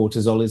with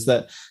cortisol, is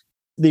that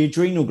the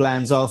adrenal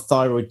glands are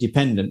thyroid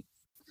dependent.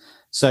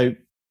 So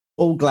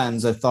all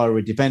glands are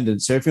thyroid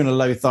dependent. So if you're in a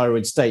low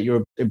thyroid state,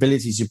 your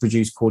ability to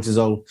produce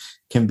cortisol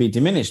can be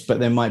diminished, but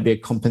there might be a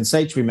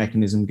compensatory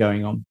mechanism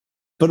going on.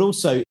 But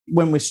also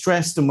when we're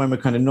stressed and when we're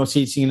kind of not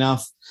eating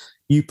enough,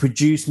 you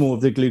produce more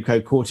of the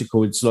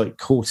glucocorticoids like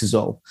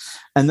cortisol,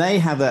 and they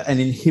have an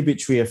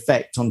inhibitory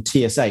effect on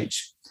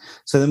TSH.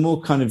 So the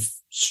more kind of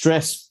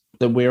stress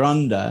that we're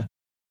under,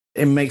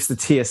 it makes the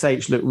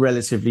TSH look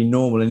relatively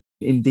normal and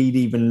indeed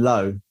even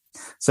low.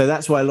 So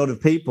that's why a lot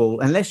of people,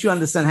 unless you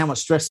understand how much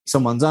stress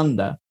someone's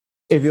under,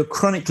 if you're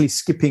chronically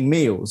skipping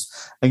meals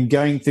and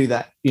going through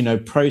that,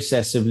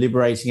 process of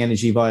liberating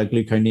energy via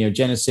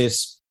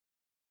gluconeogenesis,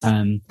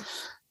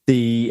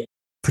 the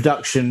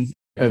production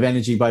of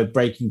energy by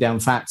breaking down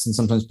fats and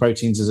sometimes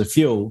proteins as a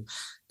fuel,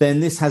 then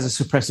this has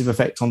a suppressive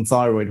effect on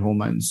thyroid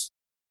hormones,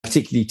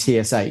 particularly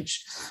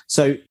TSH.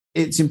 So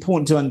it's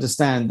important to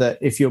understand that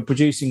if you're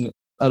producing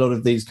a lot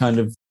of these kind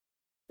of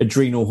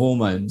adrenal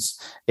hormones,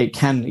 it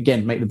can,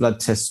 again, make the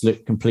blood tests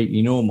look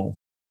completely normal.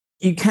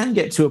 You can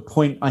get to a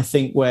point, I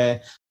think,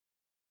 where,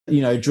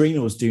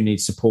 adrenals do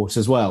need support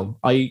as well.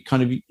 I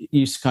kind of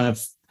used to kind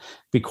of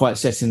be quite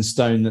set in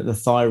stone that the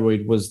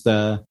thyroid was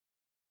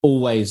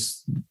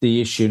always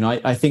the issue. And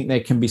I think there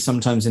can be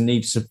sometimes a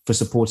need for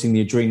supporting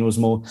the adrenals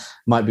more.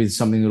 Might be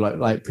something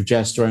like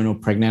progesterone or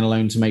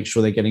pregnenolone to make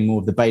sure they're getting more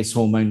of the base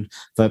hormone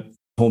for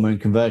hormone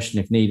conversion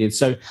if needed.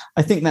 So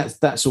I think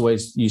that's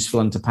always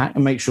useful to pack,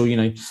 and make sure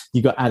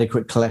you've got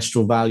adequate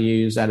cholesterol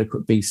values,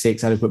 adequate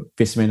B6, adequate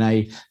vitamin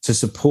A to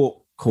support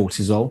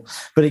cortisol.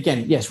 But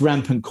again, yes,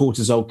 rampant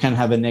cortisol can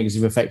have a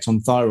negative effect on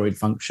thyroid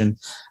function,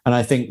 and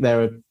I think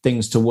there are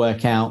things to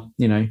work out.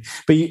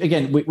 But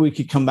again, we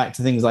could come back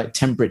to things like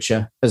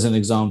temperature as an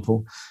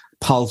example.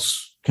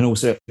 Pulse can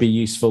also be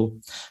useful,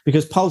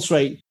 because pulse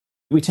rate,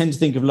 we tend to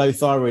think of low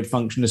thyroid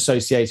function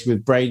associated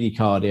with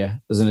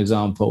bradycardia as an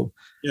example.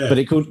 Yeah. But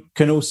it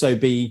can also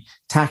be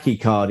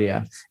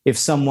tachycardia if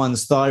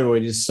someone's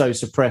thyroid is so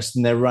suppressed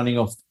and they're running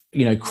off,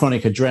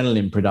 chronic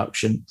adrenaline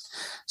production.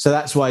 So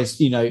that's why,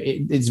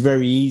 it's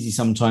very easy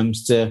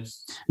sometimes to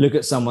look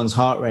at someone's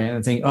heart rate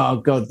and think, oh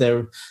God,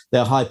 they're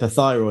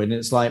hyperthyroid. And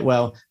it's like,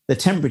 well, their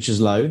temperature's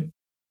low.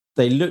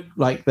 They look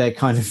like they're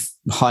kind of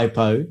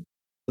hypo.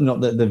 Not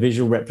that the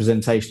visual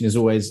representation is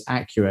always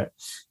accurate.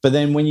 But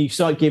then when you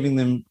start giving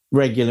them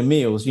regular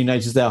meals, you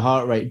notice their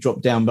heart rate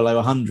drop down below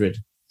 100.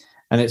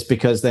 And it's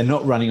because they're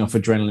not running off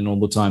adrenaline all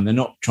the time. They're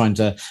not trying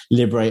to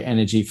liberate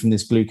energy from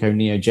this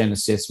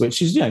gluconeogenesis,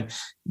 which is,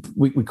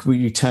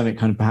 we term it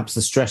kind of perhaps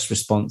the stress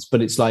response,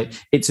 but it's like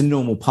it's a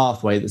normal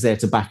pathway that's there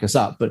to back us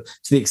up. But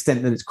to the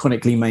extent that it's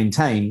chronically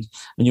maintained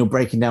and you're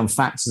breaking down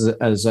fats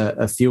as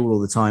a fuel all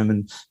the time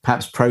and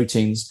perhaps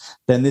proteins,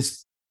 then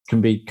this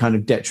can be kind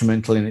of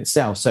detrimental in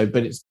itself. So,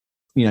 but it's,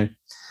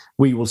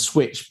 we will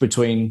switch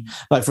between,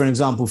 like, for an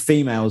example,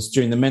 females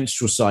during the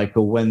menstrual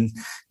cycle, when,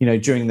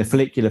 during the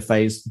follicular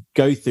phase,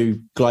 go through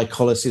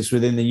glycolysis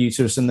within the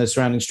uterus and the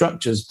surrounding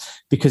structures,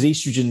 because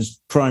estrogen's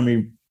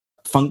primary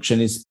function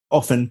is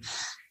often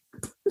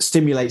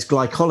stimulates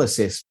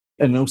glycolysis,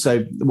 and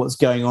also what's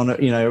going on,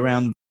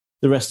 around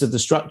the rest of the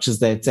structures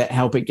there to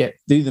help it get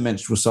through the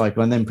menstrual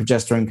cycle. And then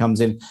progesterone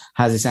comes in,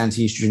 has this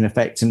anti-estrogen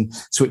effect and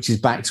switches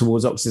back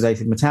towards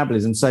oxidative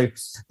metabolism. So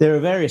there are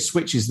various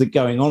switches that are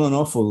going on and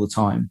off all the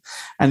time.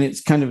 And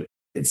it's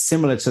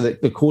similar to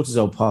the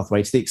cortisol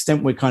pathway. To the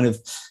extent we're kind of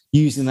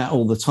using that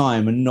all the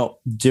time and not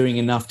doing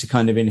enough to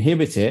kind of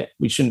inhibit it,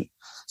 we shouldn't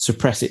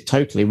suppress it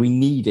totally. We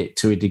need it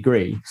to a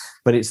degree.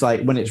 But it's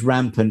like when it's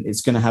rampant,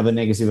 it's going to have a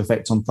negative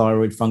effect on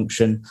thyroid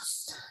function.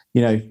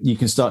 You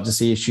can start to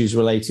see issues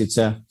related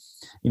to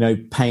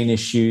pain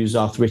issues,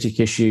 arthritic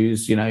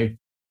issues,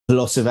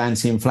 loss of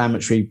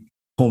anti-inflammatory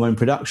hormone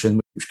production,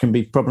 which can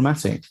be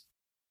problematic.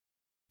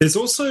 There's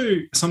also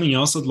something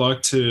else I'd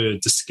like to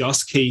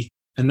discuss, Keith,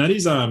 and that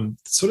is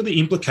sort of the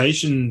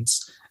implications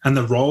and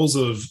the roles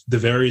of the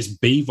various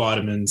B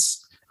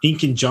vitamins in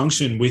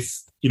conjunction with,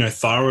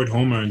 thyroid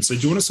hormones. So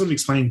do you want to sort of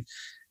explain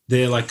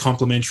their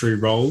complementary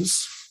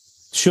roles?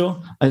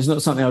 Sure. It's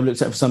not something I've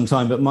looked at for some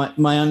time, but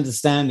my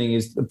understanding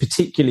is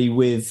particularly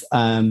with,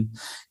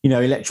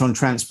 electron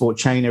transport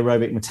chain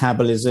aerobic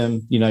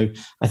metabolism,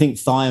 I think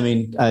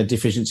thiamine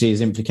deficiency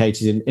is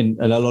implicated in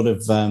a lot of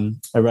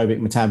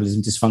aerobic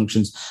metabolism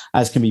dysfunctions,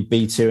 as can be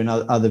B2 and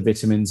other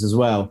vitamins as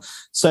well.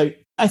 So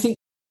I think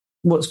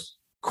what's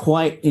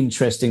quite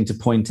interesting to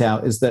point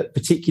out is that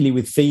particularly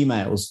with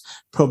females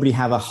probably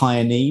have a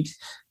higher need,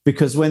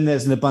 because when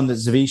there's an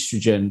abundance of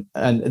estrogen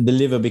and the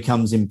liver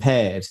becomes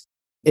impaired,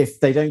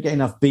 if they don't get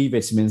enough B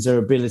vitamins, their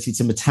ability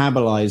to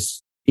metabolize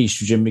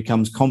estrogen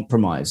becomes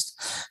compromised.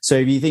 So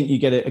if you think you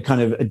get a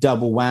kind of a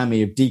double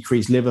whammy of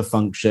decreased liver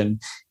function,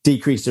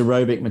 decreased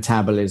aerobic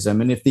metabolism,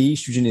 and if the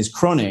estrogen is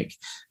chronic,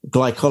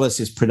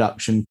 glycolysis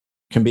production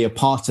can be a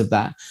part of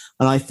that.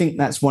 And I think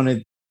that's one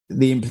of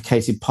the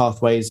implicated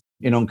pathways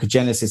in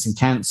oncogenesis and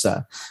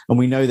cancer. And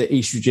we know that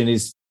estrogen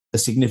is a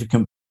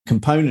significant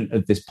component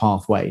of this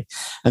pathway.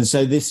 And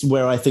so this is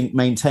where I think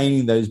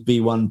maintaining those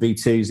B1,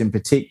 B2s in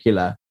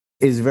particular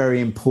is very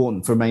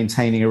important for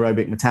maintaining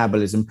aerobic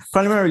metabolism,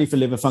 primarily for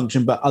liver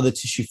function, but other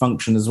tissue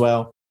function as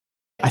well.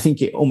 I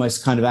think it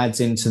almost kind of adds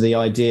into the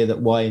idea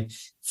that why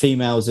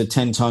females are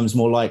 10 times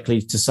more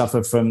likely to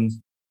suffer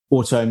from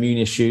autoimmune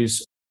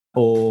issues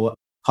or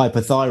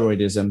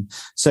hypothyroidism.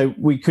 So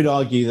we could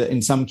argue that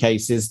in some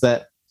cases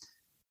that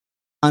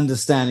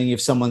understanding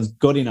if someone's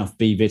got enough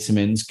B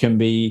vitamins can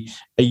be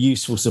a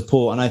useful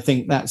support. And I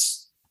think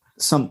that's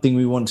something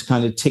we want to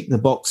kind of tick the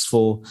box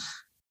for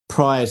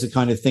prior to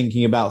kind of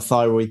thinking about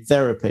thyroid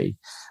therapy.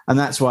 And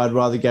that's why I'd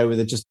rather go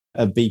with just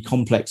a B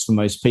complex for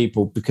most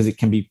people, because it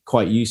can be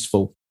quite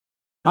useful.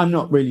 I'm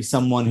not really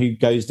someone who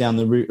goes down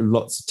the route of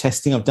lots of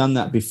testing. I've done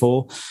that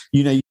before.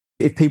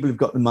 If people have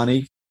got the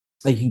money,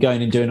 they can go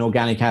in and do an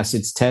organic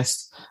acids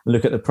test and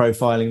look at the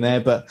profiling there.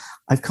 But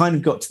I've kind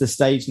of got to the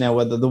stage now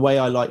where the way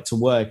I like to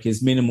work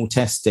is minimal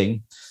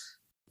testing,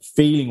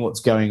 feeling what's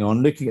going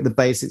on, looking at the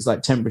basics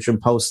like temperature and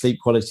pulse, sleep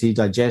quality,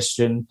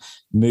 digestion,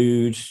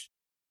 mood,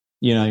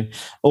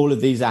 all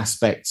of these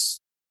aspects.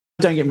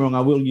 Don't get me wrong,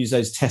 I will use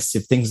those tests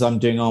if things I'm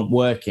doing aren't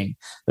working.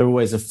 They're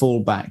always a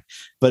fallback.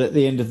 But at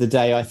the end of the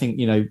day, I think,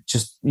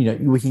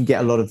 we can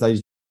get a lot of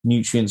those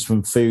nutrients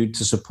from food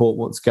to support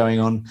what's going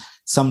on.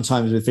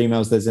 Sometimes with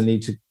females, there's a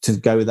need to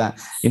go with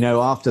that.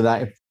 After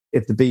that,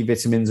 if the B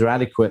vitamins are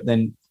adequate,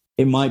 then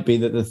it might be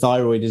that the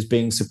thyroid is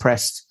being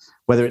suppressed,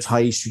 whether it's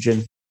high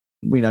estrogen,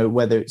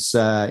 whether it's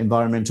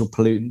environmental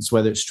pollutants,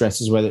 whether it's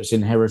stresses, whether it's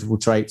inheritable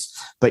traits.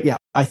 But yeah,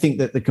 I think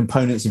that the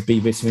components of B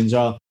vitamins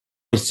are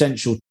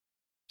essential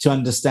to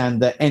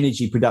understand that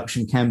energy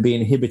production can be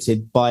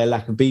inhibited by a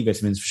lack of B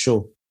vitamins, for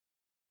sure.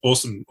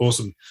 Awesome.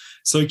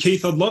 So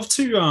Keith, I'd love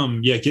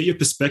to get your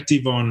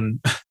perspective on,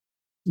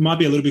 might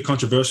be a little bit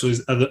controversial,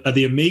 are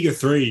the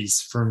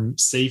omega-3s from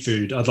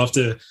seafood. I'd love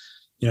to,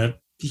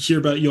 hear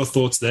about your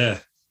thoughts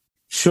there.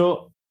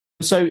 Sure.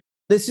 So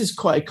this is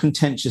quite a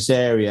contentious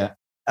area,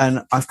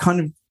 and I've kind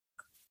of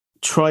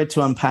tried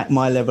to unpack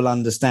my level of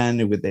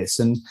understanding with this.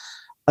 And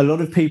a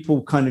lot of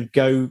people kind of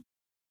go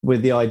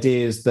with the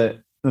ideas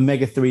that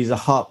omega-3s are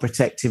heart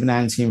protective and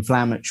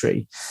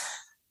anti-inflammatory.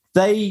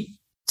 They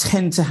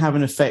tend to have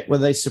an effect where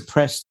they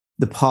suppress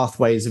the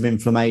pathways of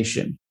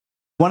inflammation.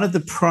 One of the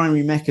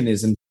primary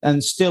mechanisms,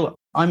 and still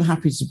I'm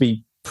happy to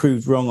be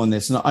proved wrong on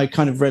this, and I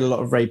kind of read a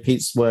lot of Ray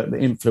Peat's work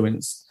that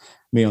influenced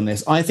me on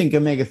this. I think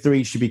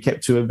omega-3 should be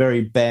kept to a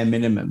very bare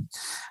minimum.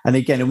 And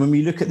again, when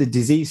we look at the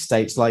disease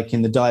states, like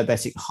in the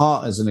diabetic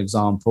heart as an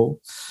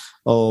example,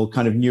 or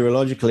kind of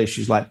neurological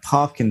issues like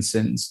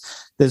Parkinson's,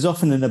 there's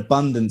often an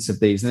abundance of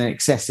these and an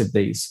excess of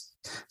these.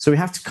 So we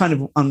have to kind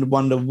of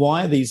wonder,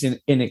 why are these in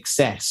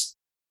excess?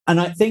 And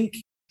I think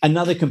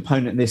another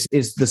component of this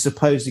is the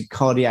supposed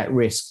cardiac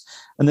risk.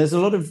 And there's a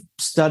lot of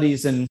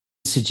studies and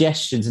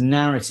suggestions and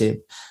narrative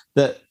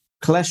that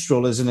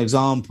cholesterol, as an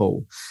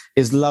example,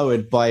 is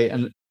lowered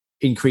by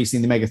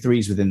increasing the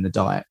omega-3s within the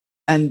diet.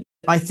 And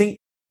I think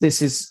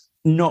this is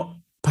not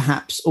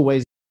perhaps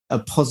always a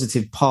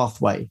positive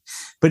pathway.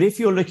 But if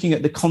you're looking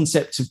at the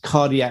concept of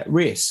cardiac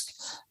risk,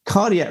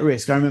 I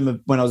remember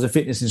when I was a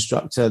fitness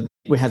instructor,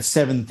 we had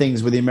 7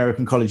 things with the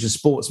American College of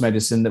Sports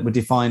Medicine that were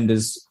defined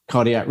as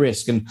cardiac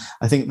risk. And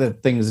I think the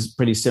things are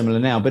pretty similar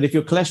now. But if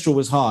your cholesterol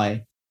was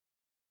high,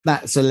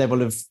 that's a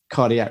level of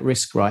cardiac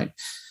risk, right?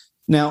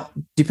 Now,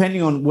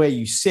 depending on where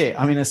you sit,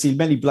 I mean, I see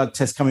many blood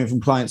tests coming from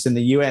clients in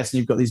the US, and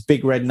you've got these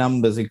big red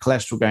numbers in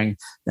cholesterol going,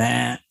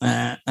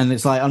 and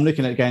it's like, I'm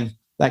looking at it going,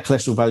 that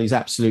cholesterol value is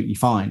absolutely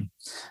fine.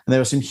 And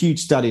there are some huge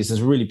studies.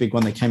 There's a really big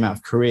one that came out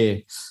of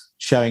Korea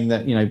showing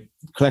that,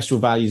 cholesterol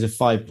values of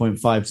 5.5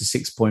 to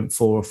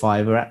 6.4 or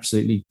 5 are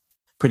absolutely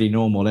pretty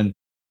normal. And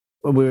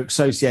we're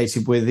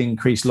associated with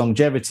increased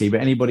longevity, but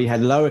anybody who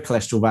had lower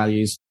cholesterol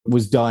values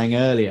was dying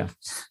earlier.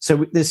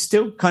 So there's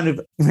still kind of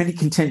many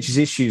contentious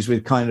issues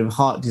with kind of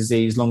heart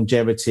disease,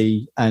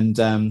 longevity, and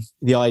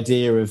the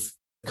idea of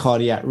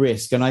cardiac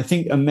risk. And I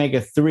think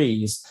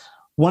omega-3s,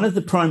 one of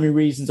the primary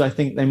reasons I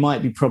think they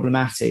might be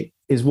problematic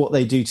is what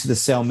they do to the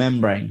cell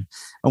membrane.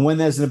 And when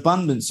there's an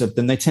abundance of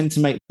them, they tend to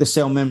make the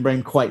cell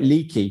membrane quite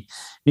leaky.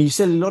 Now, you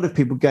see a lot of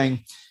people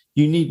going,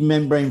 you need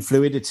membrane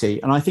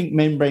fluidity. And I think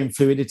membrane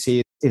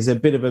fluidity is a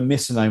bit of a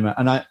misnomer.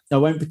 And I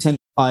won't pretend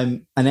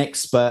I'm an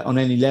expert on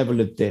any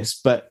level of this,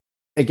 but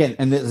again,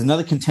 and there's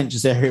another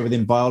contentious area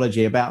within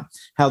biology about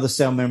how the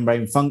cell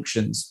membrane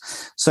functions.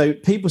 So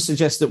people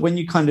suggest that when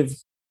you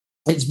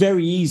it's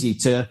very easy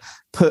to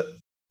put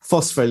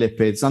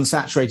phospholipids,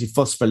 unsaturated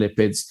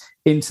phospholipids,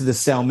 into the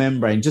cell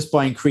membrane just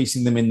by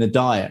increasing them in the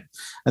diet.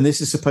 And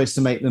this is supposed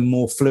to make them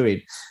more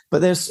fluid.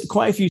 But there's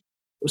quite a few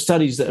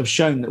studies that have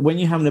shown that when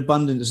you have an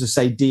abundance of,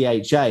 say,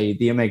 DHA,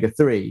 the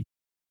omega-3,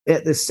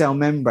 at the cell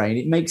membrane,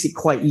 it makes it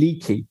quite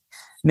leaky.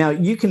 Now,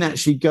 you can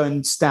actually go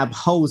and stab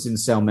holes in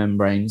cell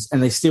membranes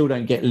and they still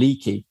don't get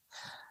leaky.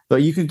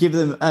 But you can give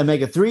them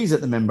omega-3s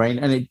at the membrane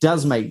and it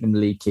does make them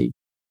leaky.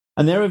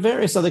 And there are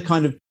various other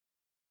kind of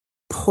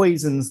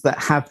poisons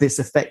that have this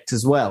effect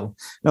as well.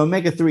 Now,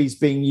 omega-3 is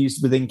being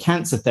used within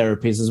cancer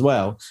therapies as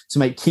well to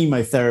make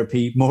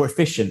chemotherapy more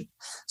efficient.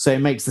 So it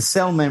makes the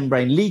cell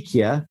membrane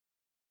leakier.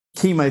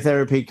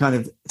 Chemotherapy kind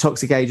of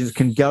toxic agents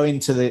can go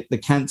into the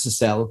cancer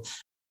cell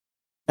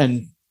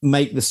and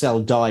make the cell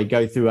die,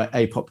 go through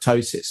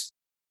apoptosis,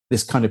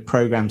 this kind of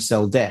programmed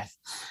cell death.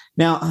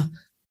 Now,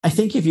 I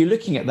think if you're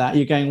looking at that,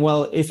 you're going,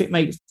 well, if it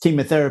makes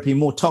chemotherapy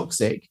more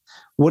toxic,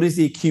 what is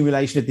the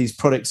accumulation of these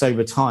products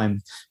over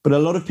time? But a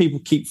lot of people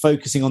keep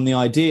focusing on the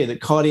idea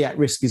that cardiac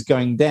risk is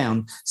going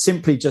down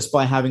simply just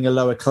by having a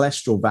lower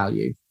cholesterol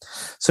value.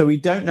 So we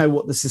don't know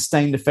what the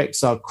sustained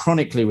effects are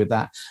chronically with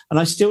that. And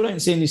I still don't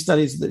see any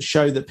studies that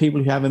show that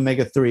people who have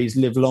omega-3s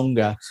live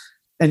longer.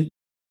 And,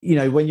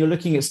 when you're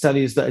looking at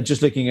studies that are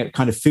just looking at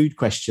kind of food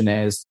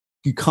questionnaires,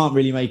 you can't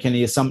really make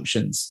any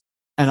assumptions.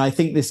 And I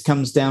think this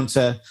comes down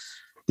to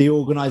the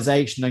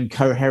organization and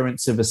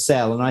coherence of a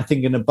cell. And I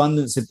think an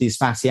abundance of these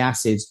fatty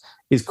acids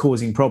is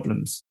causing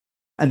problems.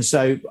 And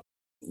so,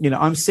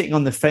 I'm sitting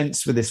on the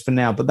fence with this for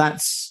now, but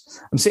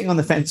I'm sitting on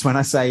the fence when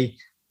I say,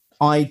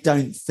 I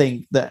don't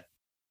think that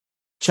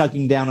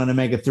chugging down on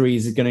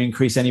omega-3s is going to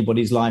increase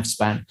anybody's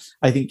lifespan.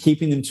 I think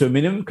keeping them to a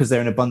minimum because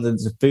they're an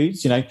abundance of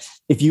foods.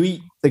 If you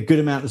eat a good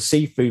amount of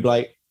seafood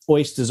like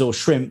oysters or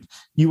shrimp,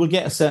 you will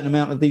get a certain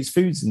amount of these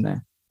foods in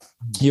there.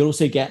 You'll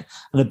also get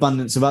an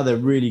abundance of other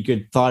really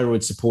good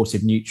thyroid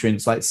supportive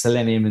nutrients like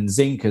selenium and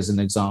zinc, as an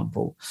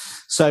example.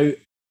 So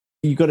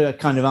you've got to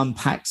kind of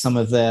unpack some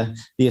of the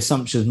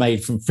assumptions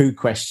made from food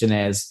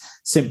questionnaires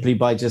simply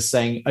by just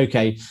saying,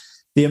 okay,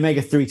 the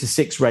omega-3 to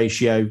 6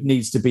 ratio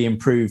needs to be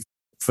improved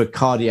for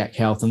cardiac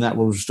health and that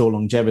will restore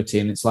longevity.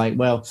 And it's like,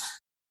 well,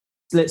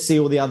 let's see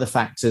all the other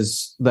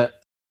factors that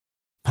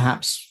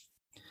perhaps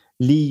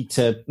lead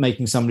to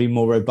making somebody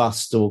more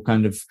robust or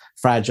kind of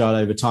fragile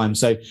over time.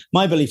 So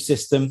my belief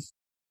system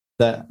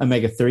that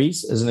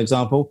omega-3s, as an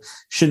example,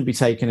 shouldn't be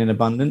taken in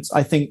abundance.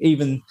 I think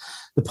even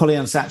the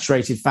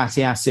polyunsaturated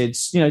fatty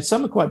acids,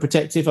 some are quite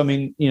protective. I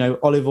mean,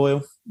 olive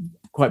oil,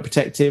 quite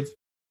protective.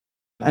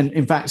 And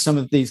in fact, some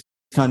of these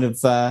kind of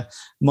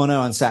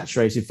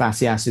monounsaturated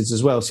fatty acids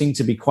as well seem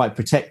to be quite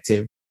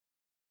protective,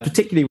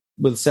 particularly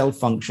with cell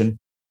function.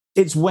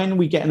 It's when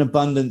we get an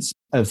abundance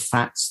of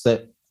fats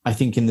that I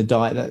think in the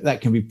diet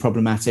that can be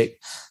problematic.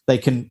 They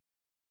can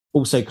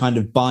also kind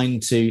of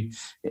bind to,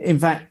 in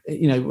fact,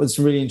 there's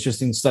really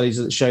interesting studies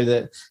that show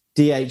that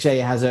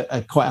DHA has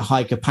a quite a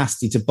high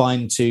capacity to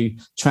bind to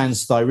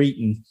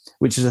transthyretin,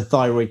 which is a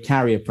thyroid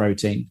carrier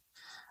protein,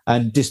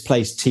 and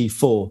displace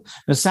T4.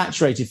 Now,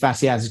 saturated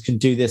fatty acids can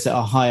do this at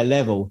a higher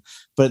level,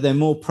 but they're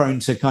more prone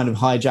to kind of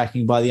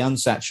hijacking by the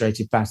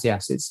unsaturated fatty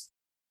acids.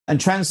 And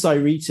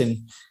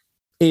transthyretin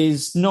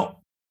is not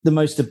the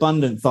most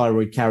abundant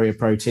thyroid carrier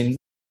protein.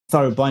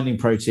 Thyroid binding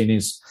protein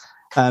is,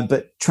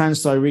 but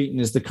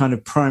transthyretin is the kind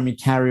of primary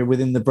carrier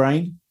within the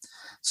brain.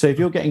 So if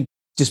you're getting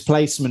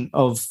displacement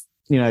of,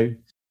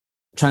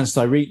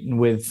 transthyretin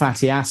with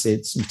fatty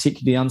acids,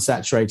 particularly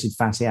unsaturated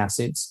fatty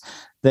acids,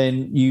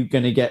 then you're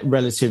going to get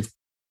relative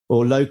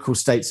or local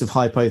states of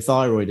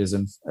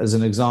hypothyroidism, as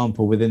an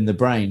example, within the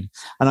brain.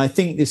 And I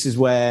think this is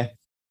where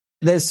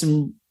there's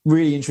some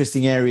really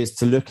interesting areas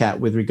to look at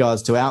with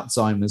regards to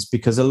Alzheimer's,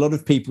 because a lot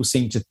of people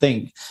seem to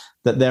think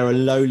that there are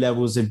low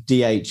levels of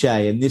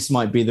DHA, and this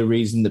might be the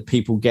reason that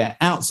people get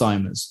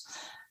Alzheimer's.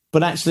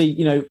 But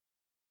actually,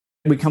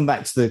 we come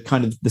back to the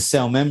kind of the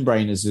cell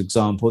membrane as an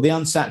example. The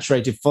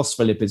unsaturated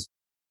phospholipids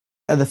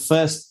are the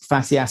first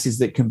fatty acids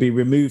that can be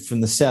removed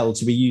from the cell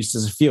to be used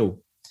as a fuel.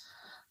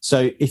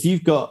 So if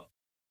you've got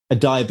a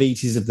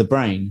diabetes of the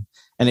brain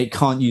and it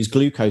can't use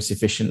glucose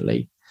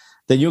efficiently,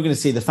 then you're going to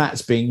see the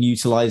fats being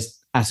utilized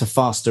at a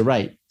faster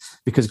rate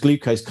because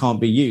glucose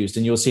can't be used,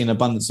 and you'll see an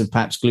abundance of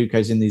perhaps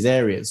glucose in these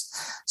areas.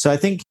 So I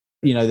think,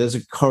 there's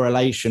a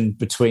correlation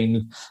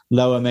between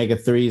low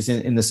omega-3s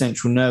in the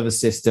central nervous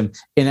system,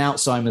 in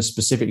Alzheimer's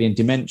specifically, in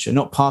dementia,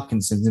 not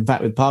Parkinson's. In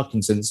fact, with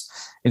Parkinson's,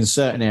 in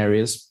certain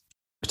areas,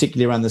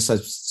 particularly around the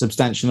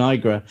substantia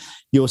nigra,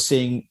 you're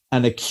seeing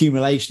an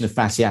accumulation of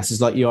fatty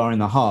acids like you are in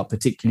the heart,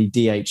 particularly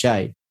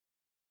DHA.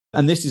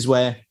 And this is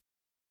where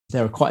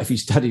there are quite a few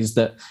studies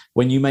that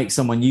when you make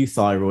someone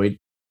euthyroid,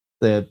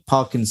 the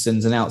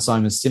Parkinson's and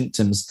Alzheimer's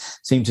symptoms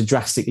seem to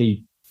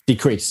drastically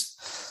decrease.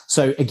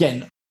 So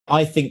again,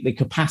 I think the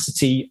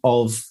capacity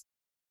of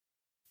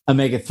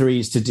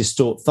omega-3s to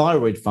distort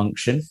thyroid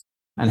function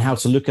and how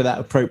to look at that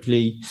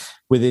appropriately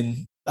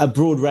within a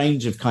broad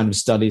range of kind of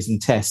studies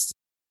and tests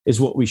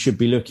is what we should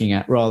be looking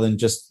at, rather than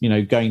just,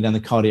 going down the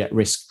cardiac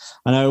risk.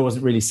 I know I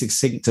wasn't really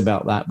succinct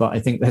about that, but I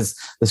think there's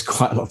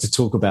quite a lot to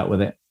talk about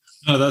with it.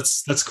 No,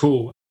 that's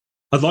cool.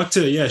 I'd like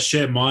to,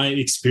 share my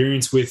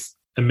experience with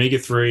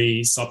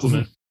omega-3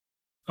 supplement.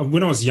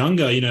 When I was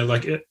younger,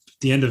 like at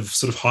the end of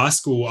sort of high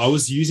school, I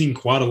was using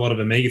quite a lot of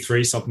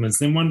omega-3 supplements.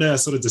 Then one day I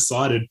sort of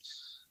decided,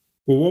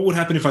 well, what would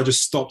happen if I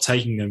just stopped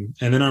taking them?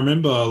 And then I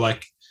remember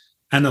like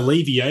an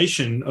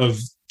alleviation of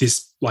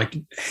this like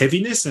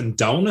heaviness and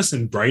dullness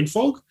and brain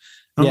fog.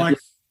 And I'm like,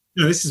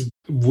 this is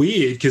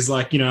weird, because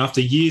like, after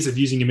years of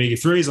using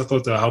omega-3s, I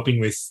thought they were helping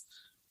with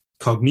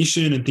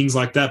cognition and things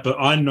like that. But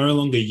I no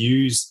longer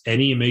use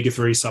any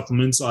omega-3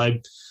 supplements. I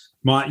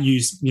might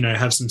use,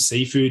 have some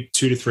seafood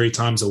 2 to 3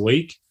 times a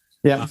week.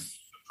 Yeah.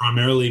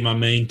 Primarily my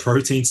main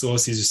protein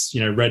source is,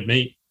 red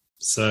meat.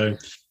 So,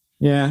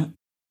 yeah.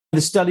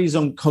 The studies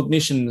on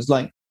cognition is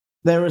like,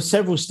 there are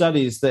several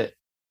studies that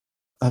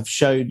have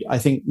showed, I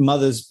think,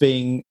 mothers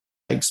being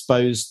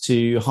exposed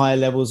to higher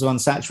levels of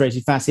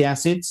unsaturated fatty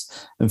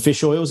acids and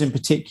fish oils in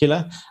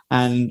particular,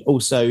 and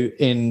also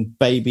in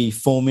baby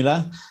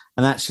formula.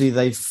 And actually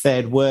they've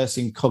fared worse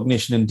in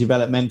cognition and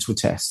developmental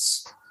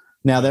tests.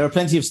 Now, there are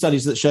plenty of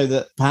studies that show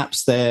that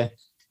perhaps they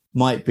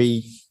might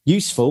be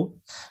useful,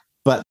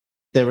 but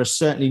there are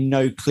certainly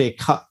no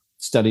clear-cut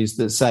studies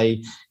that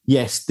say,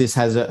 yes, this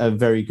has a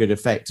very good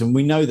effect. And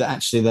we know that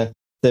actually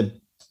the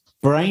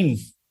brain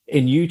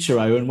in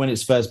utero, and when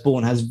it's first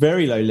born, has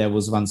very low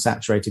levels of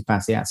unsaturated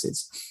fatty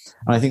acids.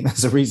 And I think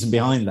there's a reason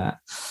behind that.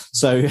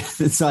 So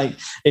it's like,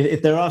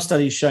 if there are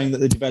studies showing that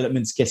the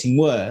development's getting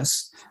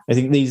worse, I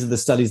think these are the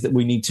studies that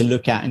we need to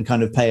look at and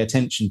kind of pay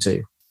attention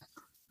to.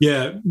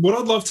 Yeah. What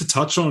I'd love to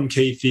touch on,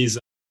 Keith, is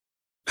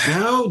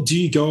how do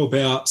you go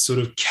about sort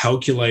of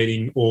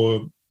calculating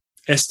or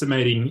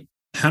estimating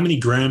how many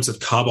grams of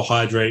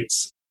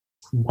carbohydrates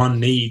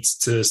one needs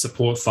to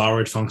support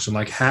thyroid function?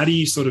 Like, how do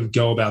you sort of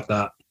go about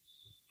that?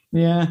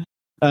 Yeah.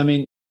 I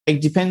mean,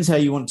 it depends how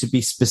you want to be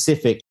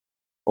specific.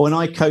 When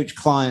I coach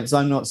clients,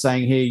 I'm not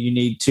saying here you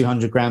need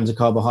 200 grams of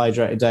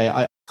carbohydrate a day.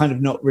 I kind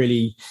of not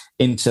really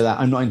into that.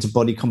 I'm not into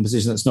body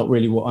composition. That's not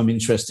really what I'm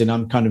interested in.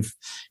 I'm kind of,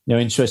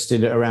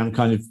 interested around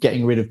kind of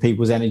getting rid of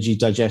people's energy,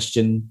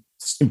 digestion,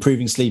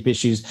 improving sleep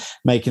issues,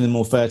 making them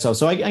more fertile.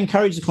 So I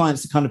encourage the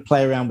clients to kind of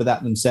play around with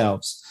that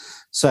themselves.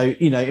 So,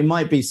 it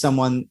might be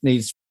someone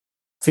needs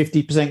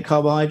 50%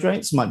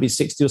 carbohydrates, might be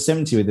 60 or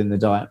 70 within the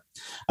diet.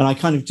 And I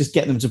kind of just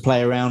get them to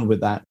play around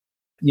with that.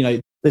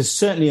 There's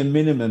certainly a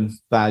minimum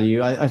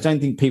value. I don't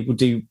think people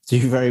do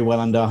very well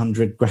under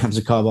 100 grams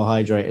of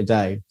carbohydrate a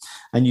day.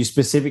 And you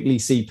specifically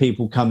see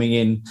people coming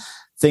in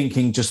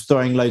thinking just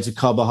throwing loads of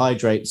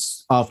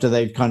carbohydrates after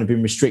they've kind of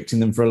been restricting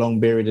them for a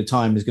long period of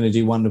time is going to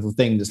do wonderful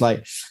things. It's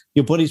like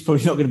your body's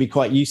probably not going to be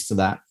quite used to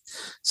that.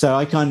 So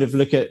I kind of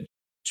look at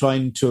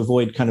trying to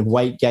avoid kind of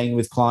weight gain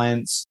with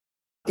clients.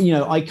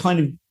 I kind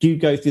of do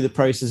go through the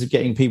process of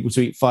getting people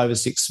to eat 5 or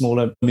 6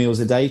 smaller meals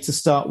a day to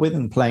start with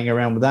and playing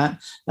around with that.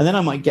 And then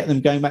I might get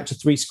them going back to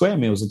 3 square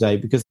meals a day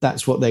because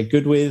that's what they're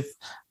good with,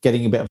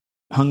 getting a bit of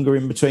hunger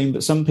in between.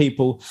 But some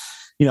people,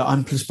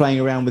 I'm just playing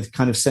around with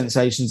kind of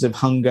sensations of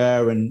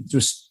hunger and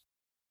just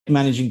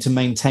managing to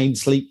maintain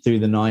sleep through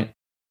the night,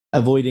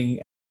 avoiding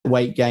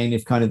weight gain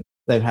if kind of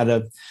they've had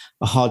a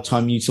hard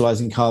time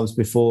utilizing carbs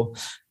before.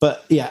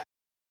 But yeah,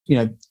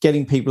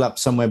 getting people up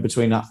somewhere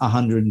between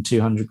 100 and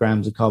 200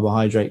 grams of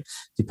carbohydrate,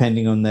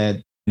 depending on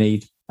their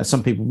need.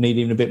 Some people need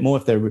even a bit more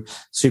if they're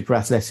super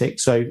athletic.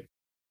 So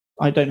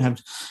I don't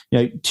have,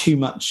 too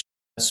much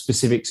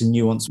specifics and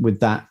nuance with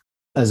that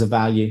as a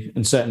value.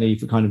 And certainly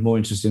if you're kind of more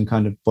interested in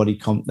kind of body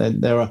comp,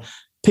 then there are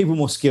people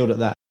more skilled at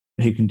that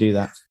who can do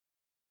that.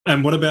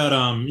 And what about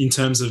in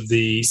terms of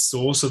the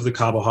source of the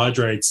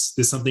carbohydrates?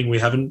 There's something we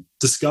haven't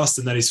discussed,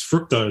 and that is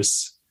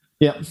fructose.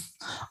 Yeah.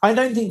 I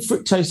don't think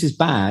fructose is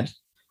bad.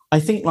 I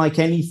think like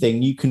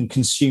anything, you can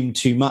consume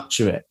too much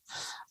of it.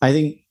 I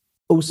think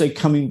also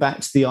coming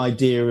back to the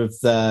idea of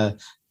the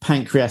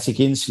pancreatic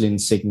insulin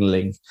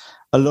signaling,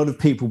 a lot of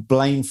people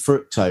blame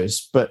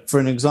fructose. But for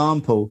an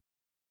example,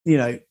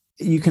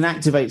 you can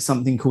activate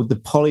something called the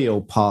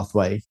polyol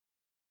pathway.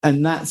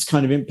 And that's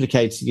kind of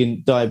implicated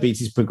in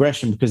diabetes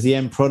progression because the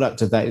end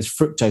product of that is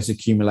fructose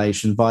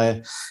accumulation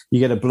you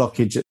get a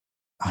blockage at,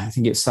 I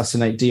think it's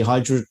succinate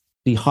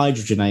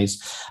dehydrogenase.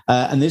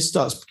 And this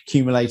starts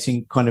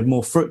accumulating kind of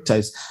more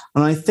fructose.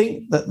 And I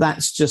think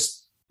that's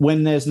just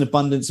when there's an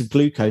abundance of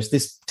glucose,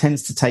 this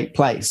tends to take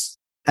place.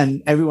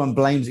 And everyone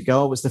blames it,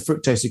 it's the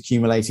fructose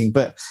accumulating.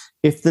 But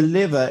if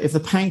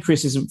the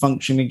pancreas isn't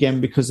functioning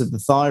again because of the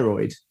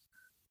thyroid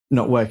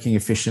not working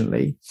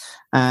efficiently,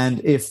 and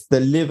if the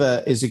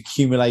liver is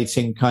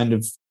accumulating kind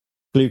of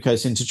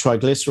glucose into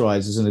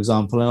triglycerides, as an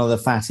example, and other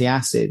fatty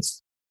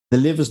acids, the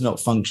liver's not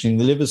functioning,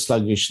 the liver's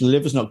sluggish, the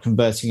liver's not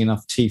converting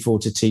enough T4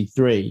 to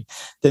T3,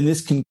 then this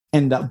can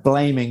end up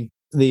blaming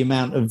the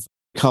amount of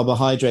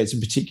carbohydrates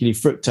and particularly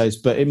fructose,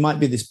 but it might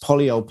be this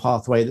polyol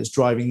pathway that's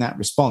driving that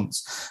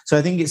response. So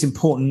I think it's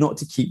important not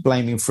to keep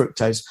blaming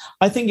fructose.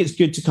 I think it's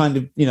good to kind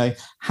of,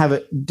 have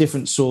a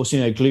different source,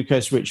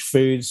 glucose-rich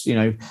foods,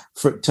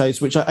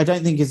 fructose, which I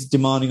don't think is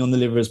demanding on the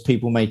liver as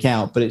people make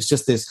out, but it's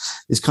just this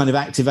kind of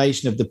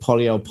activation of the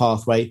polyol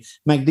pathway.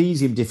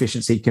 Magnesium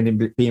deficiency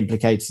can be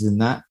implicated in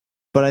that.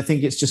 But I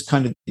think it's just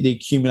kind of the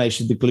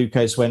accumulation of the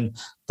glucose when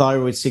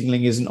thyroid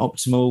signaling isn't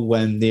optimal,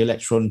 when the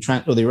electron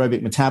or the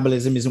aerobic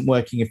metabolism isn't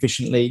working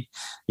efficiently.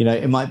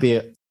 It might be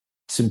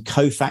some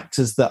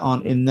cofactors that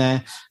aren't in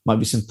there, might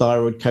be some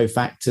thyroid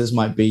cofactors,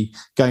 might be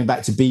going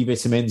back to B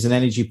vitamins and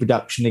energy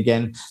production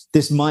again.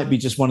 This might be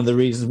just one of the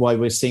reasons why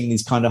we're seeing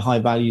these kind of high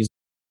values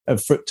of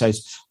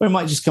fructose, or it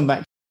might just come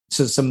back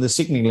to some of the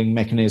signaling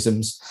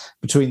mechanisms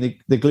between the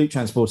GLUT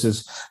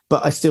transporters.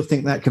 But I still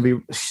think that can be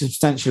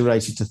substantially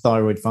related to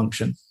thyroid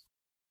function.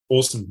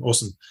 Awesome.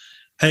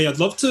 Hey, I'd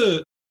love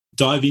to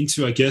dive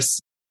into, I guess,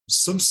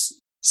 some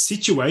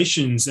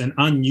situations and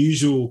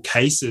unusual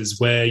cases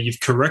where you've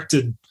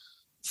corrected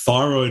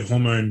thyroid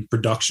hormone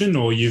production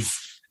or you've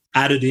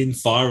added in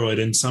thyroid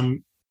and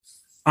some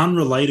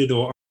unrelated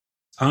or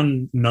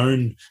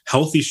unknown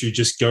health issue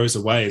just goes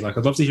away. Like,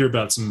 I'd love to hear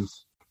about some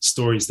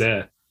stories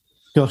there.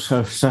 Gosh,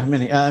 so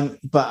many.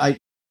 But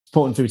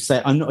important for me to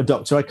say, I'm not a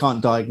doctor. I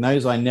can't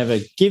diagnose. I never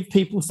give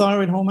people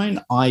thyroid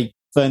hormone. I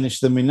furnish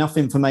them enough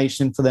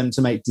information for them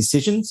to make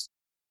decisions.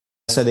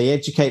 So they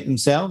educate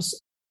themselves.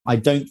 I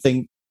don't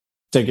get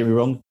me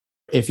wrong,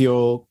 if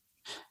you're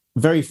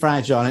very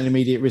fragile and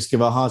immediate risk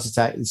of a heart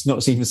attack, it's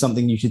not even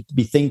something you should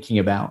be thinking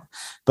about.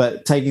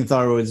 But taking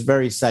thyroid is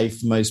very safe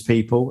for most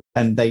people,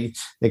 and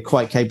they're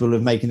quite capable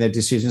of making their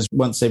decisions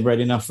once they've read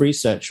enough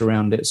research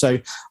around it. So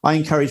I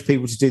encourage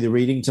people to do the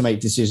reading to make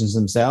decisions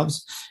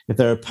themselves. If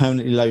there are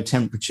permanently low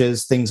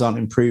temperatures, things aren't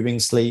improving,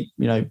 sleep,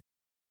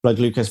 blood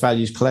glucose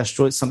values,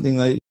 cholesterol, it's something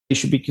that you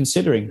should be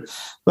considering.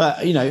 But,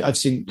 I've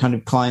seen kind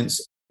of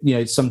clients,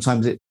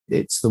 sometimes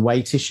it's the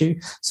weight issue.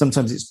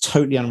 Sometimes it's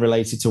totally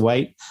unrelated to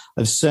weight.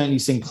 I've certainly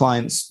seen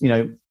clients,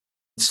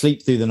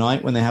 sleep through the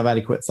night when they have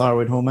adequate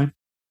thyroid hormone.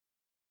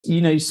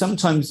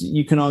 Sometimes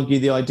you can argue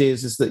the idea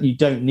is that you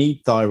don't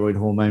need thyroid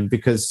hormone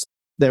because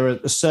there are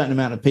a certain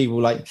amount of people,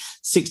 like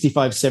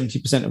 65,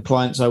 70% of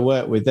clients I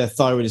work with, their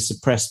thyroid is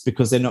suppressed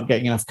because they're not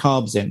getting enough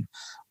carbs in,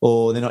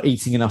 or they're not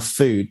eating enough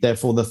food.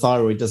 Therefore, the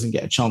thyroid doesn't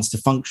get a chance to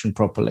function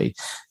properly.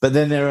 But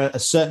then there are a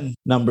certain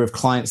number of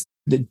clients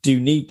that do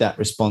need that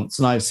response.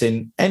 And I've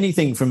seen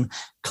anything from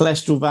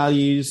cholesterol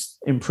values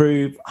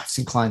improve. I've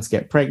seen clients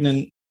get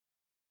pregnant.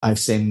 I've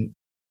seen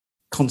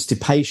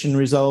constipation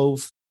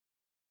resolve.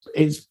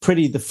 It's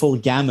pretty the full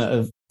gamut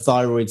of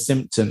thyroid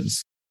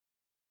symptoms.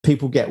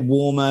 People get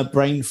warmer,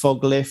 brain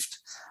fog lift.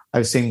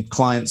 I've seen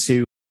clients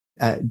who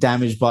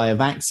damaged by a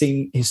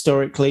vaccine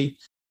historically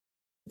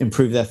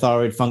improve their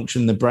thyroid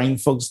function. The brain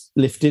fog's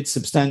lifted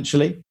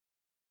substantially.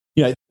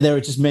 There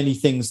are just many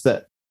things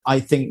that I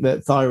think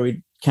that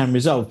thyroid can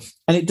resolve.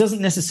 And it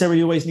doesn't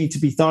necessarily always need to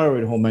be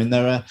thyroid hormone.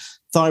 There are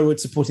thyroid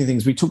supporting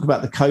things. We talk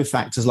about the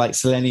cofactors like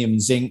selenium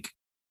and zinc.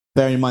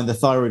 Bearing in mind the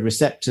thyroid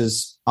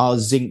receptors are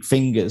zinc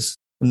fingers,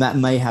 and that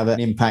may have an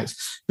impact.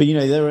 But,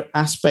 there are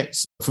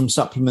aspects from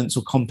supplements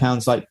or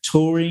compounds like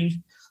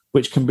taurine,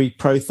 which can be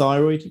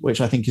pro-thyroid,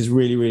 which I think is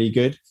really, really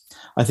good.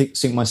 I think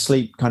my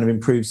sleep kind of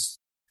improves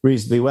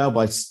reasonably well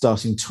by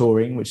starting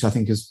taurine, which I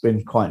think has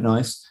been quite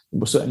nice.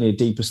 Well, certainly a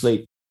deeper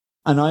sleep.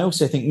 And I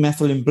also think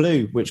methylene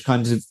blue, which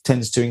kind of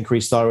tends to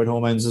increase thyroid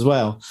hormones as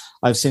well.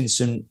 I've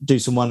seen do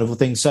some wonderful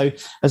things. So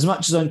as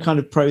much as I'm kind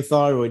of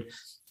pro-thyroid,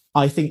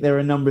 I think there are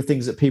a number of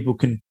things that people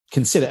can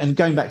consider. And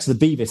going back to the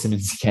B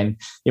vitamins again,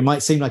 it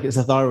might seem like it's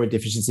a thyroid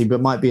deficiency, but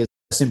it might be a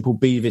simple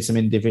B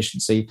vitamin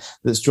deficiency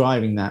that's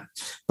driving that.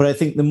 But I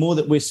think the more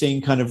that we're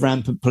seeing kind of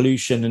rampant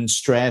pollution and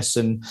stress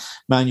and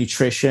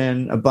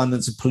malnutrition,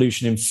 abundance of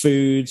pollution in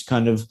foods,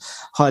 kind of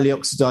highly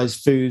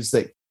oxidized foods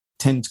that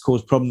tend to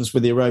cause problems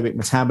with the aerobic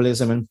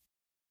metabolism. And,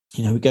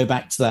 we go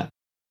back to that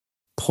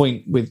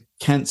point with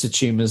cancer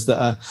tumors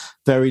that are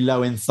very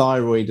low in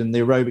thyroid and the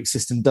aerobic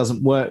system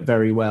doesn't work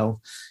very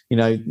well.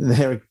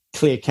 There are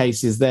clear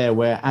cases there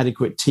where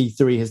adequate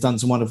T3 has done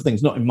some wonderful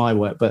things, not in my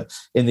work, but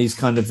in these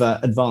kind of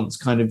advanced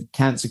kind of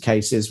cancer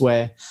cases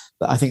where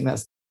I think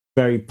that's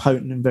very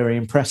potent and very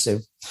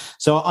impressive.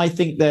 So I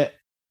think that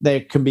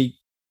there can be,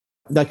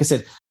 like I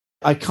said,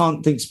 I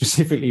can't think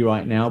specifically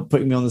right now,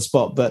 putting me on the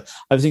spot, but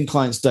I've seen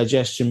clients'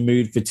 digestion,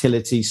 mood,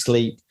 fertility,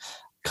 sleep,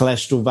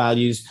 cholesterol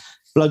values,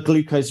 blood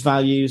glucose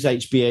values,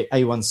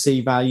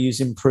 HbA1c values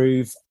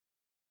improve.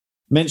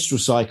 Menstrual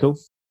cycle,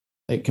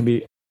 it can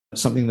be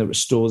something that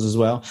restores as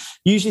well.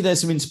 Usually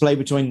there's some interplay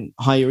between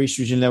higher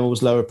estrogen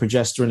levels, lower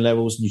progesterone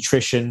levels,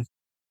 nutrition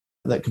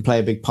that can play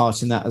a big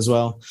part in that as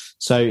well.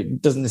 So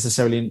it doesn't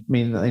necessarily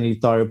mean that they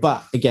need thyroid.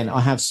 But again,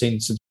 I have seen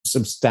some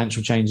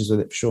substantial changes with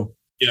it for sure.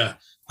 Yeah,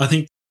 I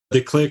think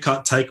the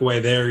clear-cut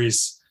takeaway there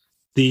is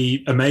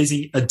the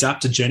amazing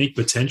adaptogenic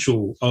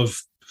potential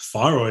of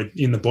thyroid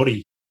in the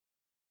body.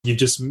 You've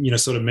just,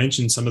 sort of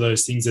mentioned some of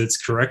those things that it's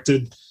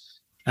corrected.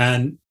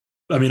 And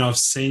I mean, I've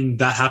seen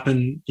that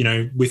happen,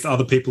 with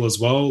other people as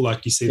well.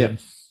 Like you see them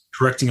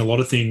correcting a lot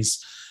of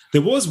things.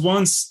 There was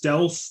one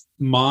stealth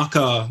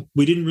marker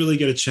we didn't really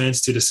get a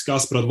chance to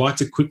discuss, but I'd like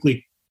to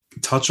quickly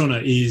touch on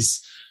it,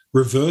 is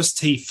reverse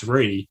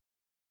T3.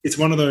 It's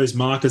one of those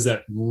markers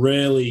that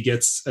rarely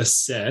gets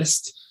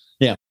assessed.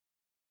 Yeah.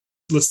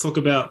 Let's talk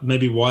about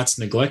maybe why it's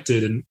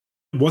neglected and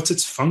what's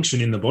its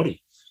function in the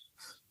body.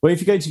 Well, if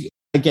you go to,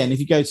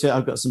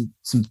 I've got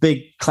some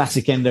big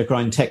classic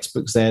endocrine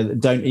textbooks there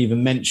that don't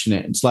even mention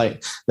it. It's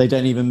like they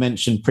don't even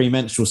mention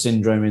premenstrual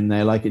syndrome in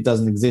there, like it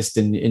doesn't exist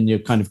in your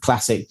kind of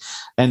classic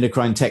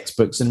endocrine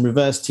textbooks. And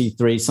reverse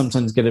T3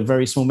 sometimes get a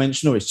very small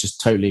mention, or it's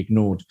just totally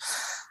ignored.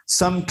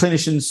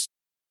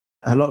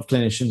 A lot of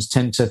clinicians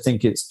tend to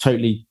think it's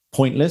totally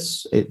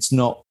pointless. It's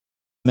not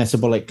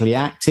metabolically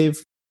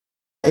active.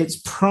 Its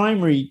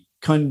primary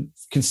kind of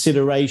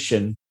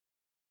consideration,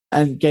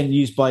 and again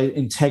used by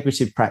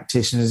integrative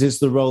practitioners, is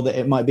the role that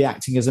it might be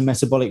acting as a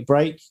metabolic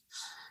brake.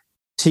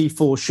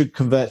 T4 should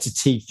convert to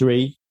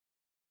T3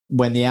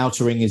 when the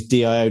outer ring is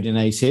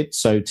deiodinated.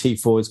 So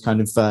T4 is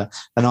kind of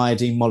an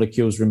iodine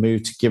molecule is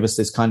removed to give us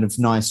this kind of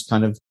nice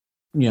kind of,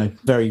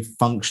 very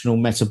functional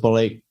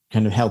metabolic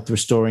kind of health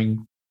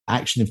restoring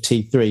action of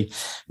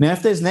T3. Now,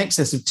 if there's an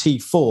excess of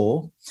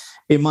T4,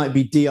 it might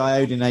be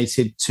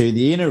deiodinated to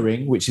the inner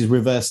ring, which is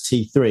reverse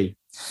T3.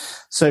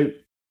 So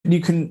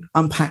you can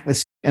unpack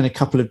this in a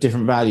couple of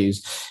different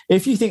values.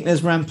 If you think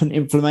there's rampant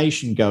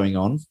inflammation going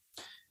on,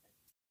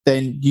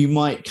 then you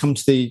might come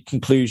to the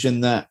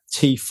conclusion that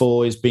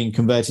T4 is being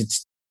converted to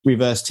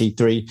reverse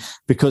T3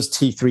 because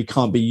T3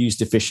 can't be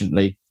used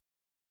efficiently.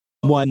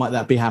 Why might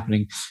that be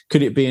happening?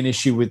 Could it be an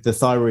issue with the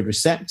thyroid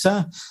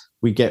receptor?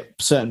 We get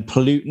certain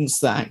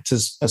pollutants that act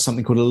as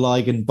something called a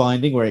ligand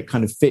binding, where it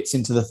kind of fits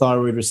into the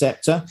thyroid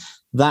receptor.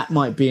 That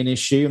might be an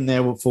issue, and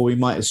therefore we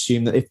might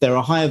assume that if there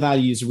are higher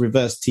values of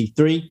reverse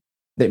T3,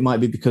 that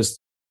might be because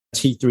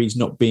T3 is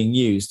not being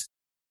used.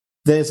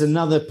 There's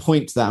another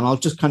point to that, and I'll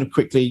just kind of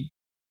quickly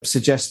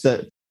suggest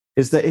that,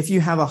 is that if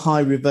you have a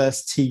high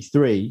reverse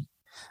T3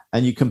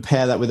 and you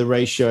compare that with a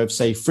ratio of,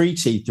 say, free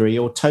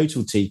T3 or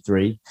total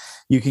T3,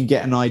 you can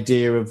get an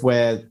idea of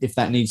where, if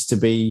that needs to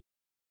be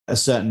a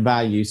certain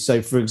value.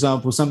 So, for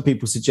example, some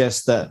people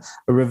suggest that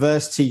a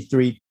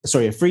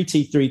free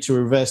T3 to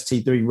a reverse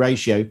T3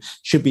 ratio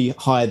should be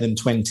higher than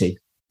 20.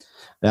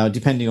 Now,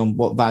 depending on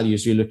what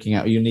values you're looking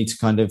at, you need to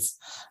kind of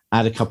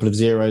add a couple of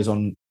zeros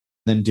on,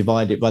 then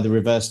divide it by the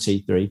reverse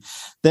T3.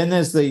 Then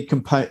there's the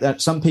component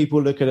that some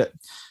people look at it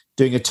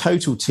doing a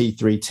total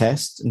T3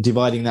 test and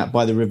dividing that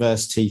by the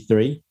reverse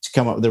T3 to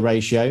come up with a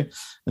ratio.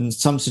 And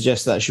some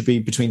suggest that should be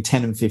between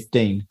 10 and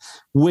 15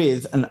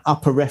 with an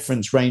upper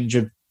reference range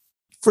of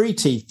free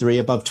T3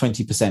 above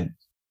 20%.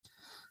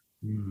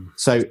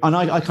 So, and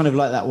I kind of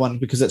like that one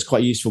because that's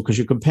quite useful, because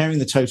you're comparing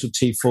the total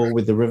T4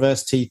 with the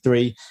reverse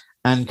T3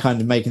 and kind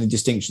of making the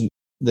distinction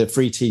that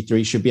free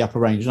T3 should be upper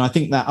range. And I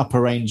think that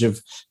upper range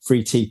of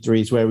free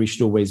T3 is where we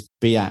should always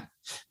be at,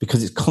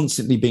 because it's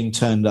constantly being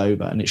turned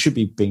over, and it should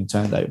be being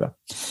turned over.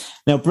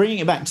 Now, bringing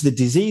it back to the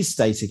disease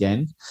state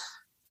again,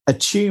 a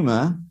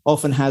tumor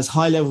often has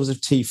high levels of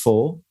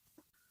T4,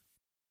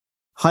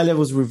 high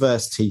levels of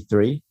reverse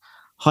T3,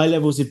 high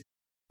levels of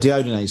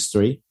deiodinase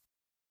 3,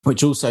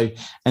 which also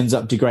ends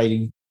up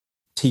degrading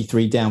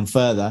T3 down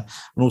further,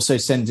 and also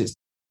sends it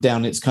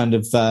down its kind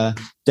of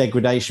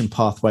degradation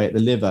pathway at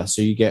the liver.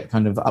 So you get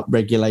kind of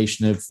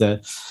upregulation of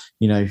the,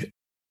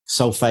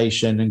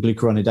 sulfation and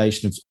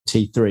glucuronidation of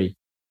T3.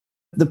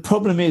 The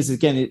problem is,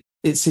 again,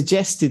 it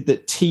suggested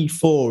that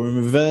T4 and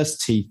reverse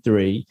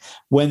T3,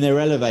 when they're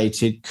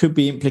elevated, could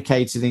be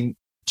implicated in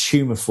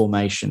tumour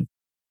formation.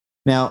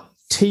 Now,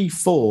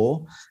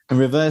 T4 and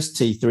reverse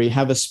T3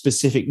 have a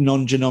specific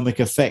non-genomic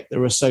effect that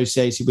are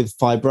associated with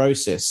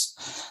fibrosis.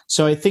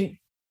 So I think,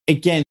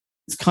 again,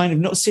 it's kind of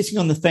not sitting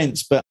on the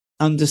fence, but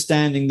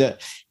understanding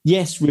that,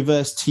 yes,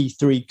 reverse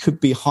T3 could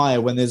be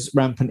higher when there's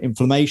rampant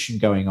inflammation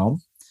going on,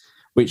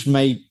 which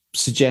may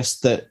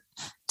suggest that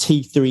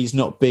T3 is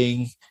not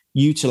being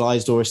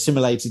utilized or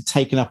assimilated,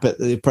 taken up at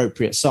the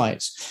appropriate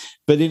sites.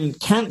 But in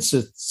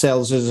cancer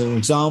cells, as an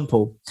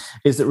example,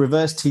 is that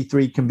reverse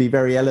T3 can be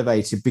very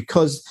elevated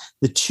because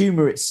the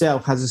tumor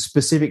itself has a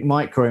specific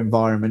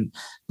microenvironment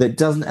that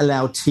doesn't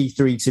allow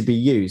T3 to be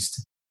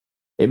used.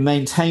 It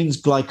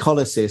maintains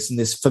glycolysis and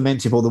this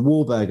fermentable, the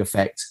Warburg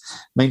effect,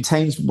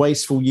 maintains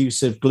wasteful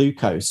use of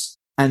glucose.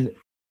 And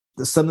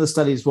some of the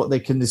studies, what they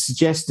can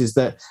suggest is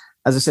that,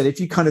 as I said, if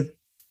you kind of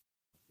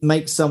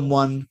make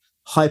someone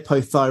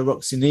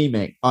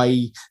hypothyroxinemic,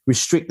 i.e.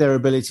 restrict their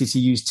ability to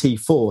use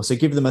T4, so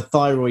give them a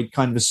thyroid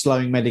kind of a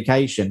slowing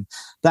medication,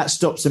 that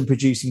stops them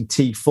producing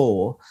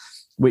T4,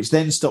 which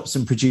then stops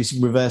them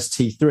producing reverse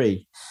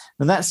T3.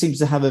 And that seems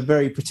to have a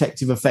very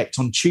protective effect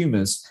on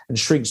tumours and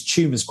shrinks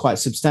tumours quite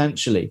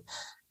substantially.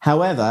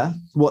 However,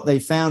 what they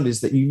found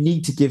is that you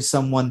need to give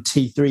someone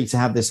T3 to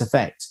have this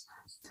effect.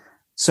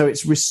 So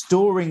it's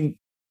restoring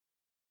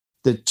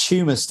the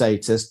tumour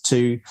status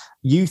to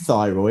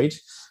euthyroid,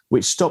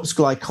 which stops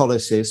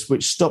glycolysis,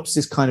 which stops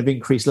this kind of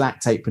increased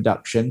lactate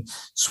production,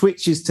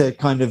 switches to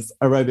kind of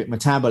aerobic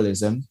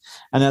metabolism,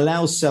 and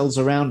allows cells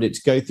around it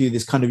to go through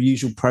this kind of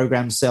usual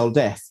programmed cell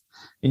death.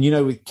 And,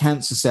 with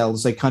cancer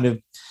cells, they kind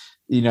of,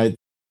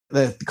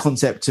 the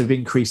concept of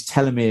increased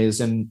telomeres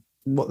and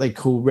what they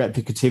call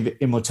replicative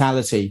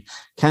immortality.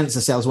 Cancer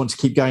cells want to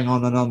keep going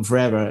on and on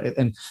forever,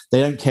 and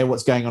they don't care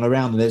what's going on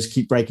around them. They just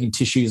keep breaking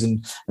tissues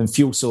and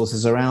fuel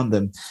sources around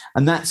them.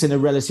 And that's in a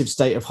relative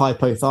state of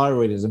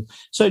hypothyroidism.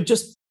 So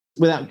just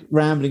without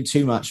rambling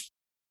too much,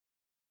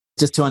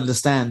 just to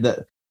understand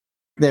that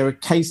there are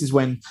cases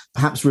when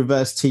perhaps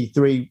reverse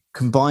T3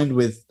 combined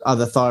with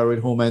other thyroid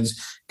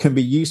hormones can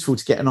be useful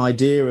to get an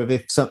idea of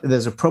if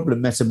there's a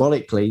problem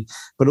metabolically,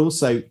 but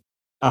also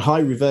a high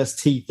reverse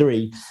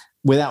T3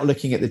 without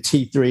looking at the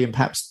T3, and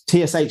perhaps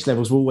TSH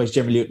levels will always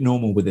generally look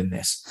normal within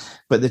this.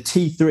 But the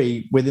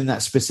T3 within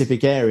that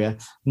specific area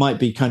might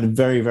be kind of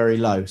very, very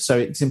low. So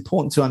it's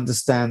important to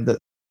understand that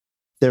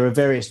there are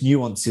various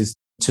nuances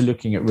to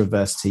looking at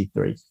reverse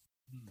T3.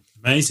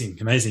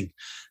 Amazing.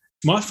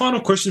 My final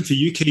question for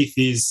you, Keith,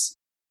 is,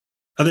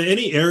 are there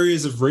any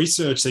areas of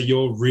research that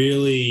you're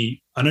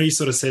really, I know you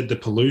sort of said the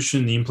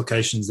pollution, the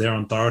implications there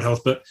on thyroid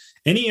health, but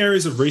any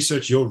areas of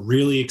research you're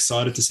really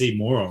excited to see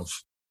more of?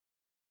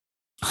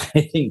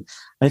 I think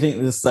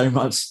there's so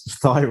much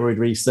thyroid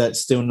research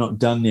still not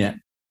done yet.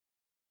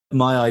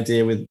 My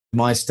idea with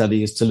my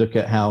study is to look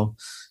at how,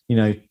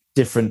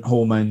 different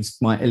hormones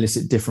might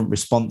elicit different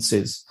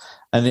responses.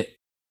 And it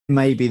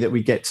may be that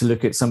we get to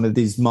look at some of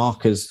these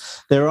markers.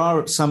 There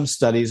are some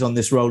studies on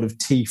this role of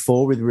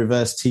T4 with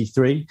reverse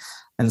T3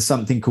 and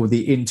something called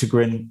the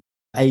integrin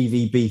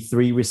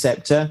AVB3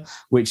 receptor,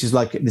 which is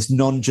like this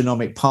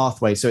non-genomic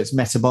pathway. So it's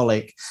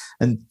metabolic.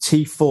 And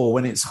T4,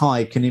 when it's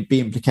high, can it be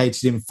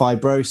implicated in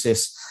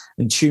fibrosis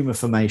and tumor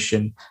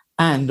formation,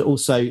 and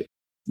also,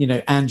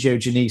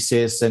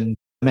 angiogenesis and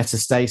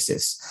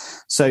metastasis.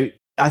 So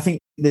I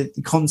think the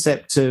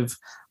concept of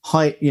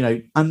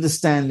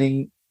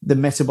understanding the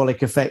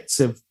metabolic effects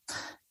of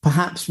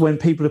perhaps when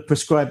people are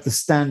prescribed the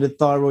standard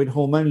thyroid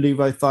hormone,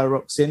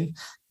 levothyroxine,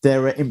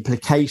 there are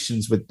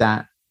implications with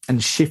that,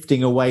 and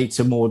shifting away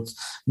to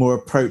more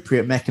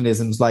appropriate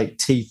mechanisms like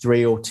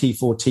T3 or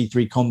T4,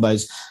 T3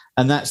 combos.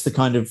 And that's the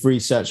kind of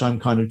research I'm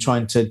kind of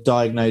trying to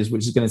diagnose,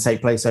 which is going to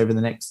take place over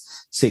the next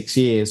 6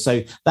 years.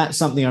 So that's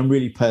something I'm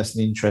really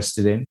personally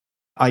interested in.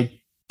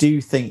 I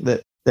do think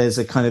that there's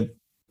a kind of,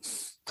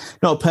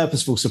 not a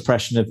purposeful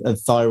suppression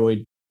of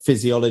thyroid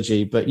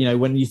physiology, but,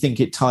 when you think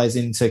it ties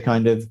into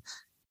kind of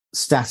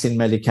statin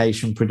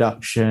medication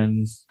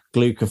production,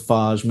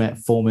 glucophage,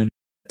 metformin,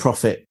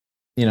 profit,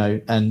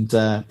 and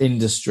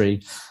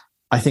industry,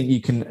 I think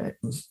you can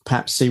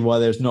perhaps see why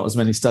there's not as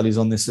many studies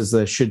on this as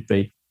there should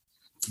be.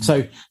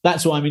 So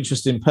that's what I'm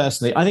interested in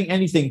personally. I think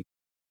anything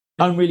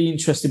I'm really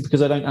interested,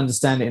 because I don't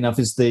understand it enough,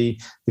 is the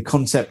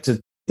concept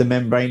of the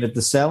membrane of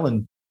the cell.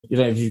 And,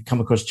 if you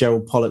come across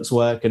Gerald Pollack's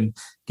work and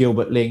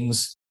Gilbert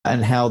Ling's,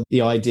 and how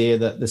the idea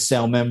that the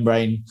cell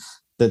membrane,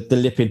 the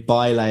lipid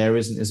bilayer,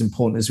 isn't as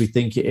important as we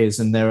think it is.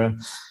 And there are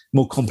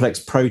more complex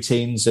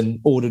proteins and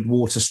ordered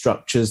water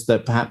structures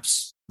that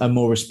perhaps are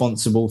more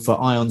responsible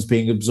for ions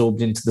being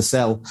absorbed into the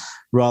cell,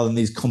 rather than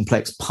these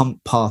complex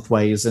pump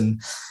pathways.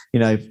 And,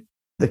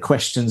 the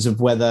questions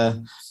of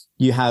whether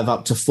you have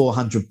up to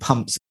 400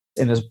 pumps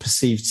in a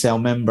perceived cell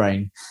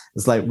membrane.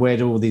 It's like, where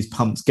do all these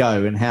pumps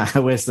go, and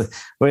where's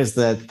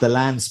the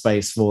land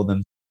space for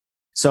them?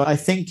 So I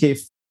think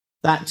if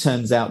that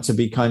turns out to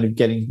be kind of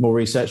getting more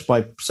research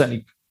by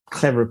certainly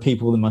cleverer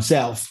people than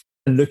myself,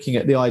 and looking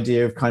at the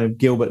idea of kind of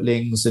Gilbert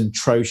Ling's and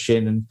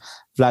Troshin and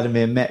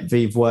Vladimir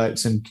Metvev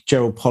works and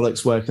Gerald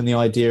Pollack's work, and the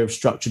idea of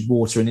structured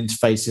water and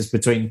interfaces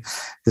between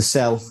the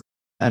cell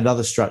and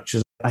other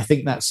structures. I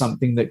think that's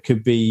something that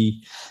could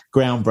be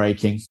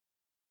groundbreaking.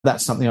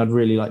 That's something I'd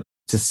really like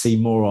to see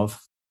more of.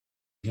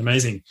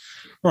 Amazing.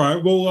 All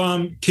right.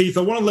 Well, Keith,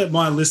 I want to let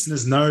my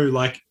listeners know,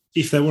 like,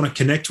 if they want to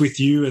connect with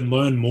you and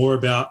learn more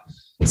about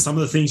some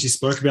of the things you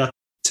spoke about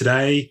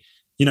today,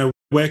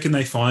 where can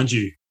they find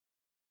you?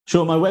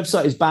 Sure. My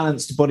website is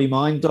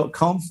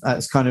balancedbodymind.com.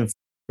 That's kind of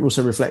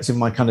also reflecting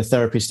my kind of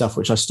therapy stuff,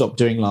 which I stopped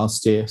doing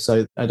last year.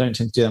 So I don't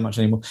tend to do that much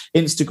anymore.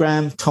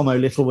 Instagram, Tomo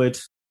Littlewood.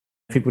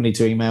 People need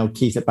to email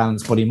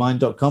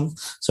keith@balancedbodymind.com.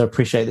 So I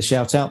appreciate the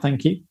shout out.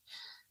 Thank you.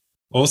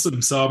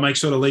 Awesome. So I'll make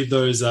sure to leave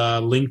those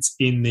linked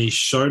in the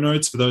show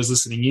notes for those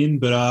listening in.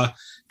 But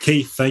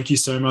Keith, thank you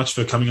so much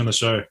for coming on the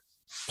show.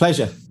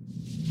 Pleasure.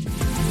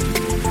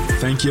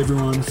 Thank you,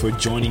 everyone, for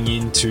joining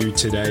in to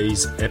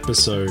today's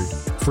episode.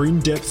 For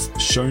in-depth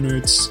show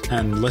notes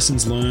and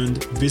lessons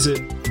learned,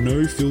 visit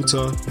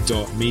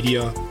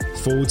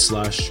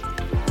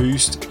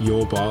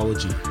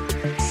nofilter.media/boostyourbiology.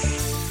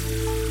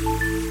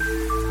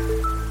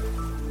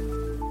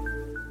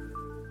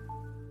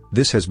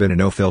 This has been a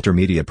No Filter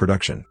Media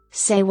production.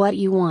 Say what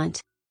you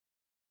want.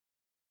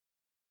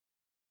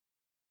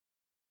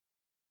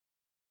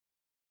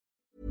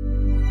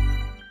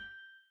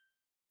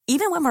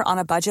 Even when we're on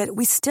a budget,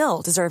 we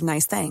still deserve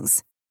nice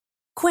things.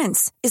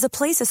 Quince is a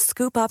place to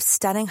scoop up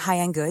stunning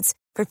high-end goods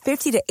for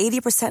 50 to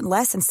 80%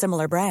 less than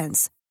similar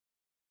brands.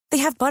 They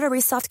have buttery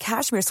soft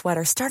cashmere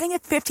sweaters starting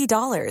at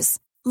 $50,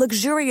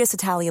 luxurious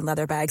Italian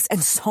leather bags,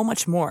 and so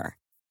much more.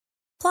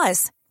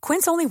 Plus,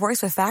 Quince only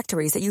works with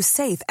factories that use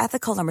safe,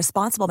 ethical, and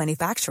responsible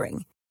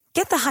manufacturing.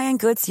 Get the high-end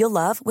goods you'll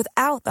love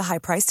without the high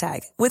price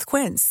tag with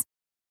Quince.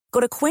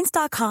 Go to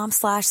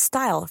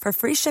quince.com/style for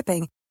free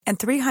shipping and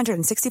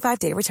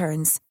 365-day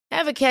returns.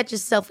 Ever catch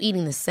yourself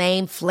eating the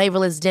same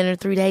flavorless dinner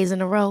 3 days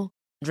in a row?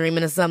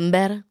 Dreaming of something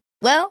better?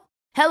 Well,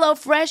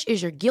 HelloFresh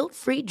is your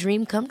guilt-free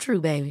dream come true,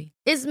 baby.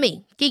 It's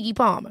me, Keke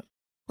Palmer.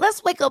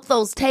 Let's wake up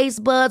those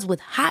taste buds with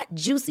hot,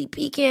 juicy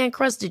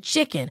pecan-crusted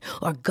chicken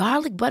or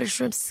garlic butter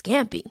shrimp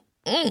scampi.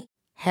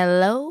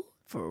 Hello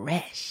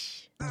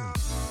Fresh.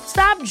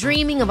 Stop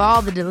dreaming of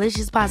all the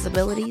delicious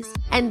possibilities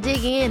and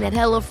dig in at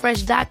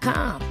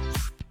HelloFresh.com.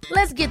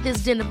 Let's get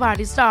this dinner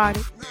party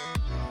started.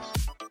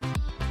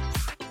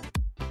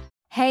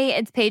 Hey,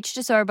 it's Paige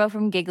DeSorbo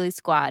from Giggly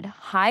Squad.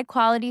 High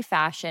quality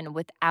fashion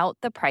without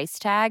the price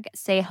tag.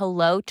 Say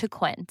hello to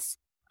Quince.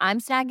 I'm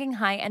snagging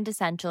high-end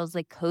essentials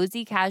like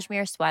cozy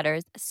cashmere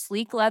sweaters,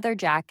 sleek leather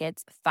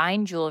jackets,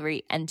 fine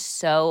jewelry, and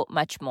so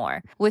much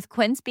more. With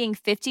Quince being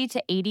 50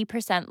 to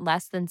 80%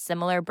 less than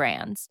similar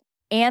brands.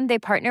 And they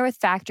partner with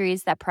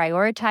factories that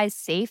prioritize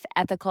safe,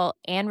 ethical,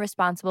 and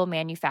responsible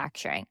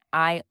manufacturing.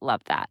 I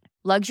love that.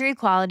 Luxury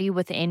quality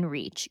within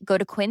reach. Go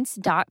to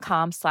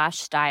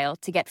quince.com/style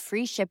to get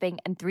free shipping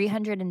and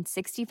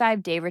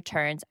 365-day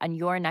returns on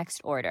your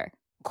next order.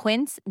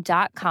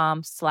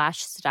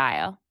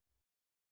 Quince.com/style.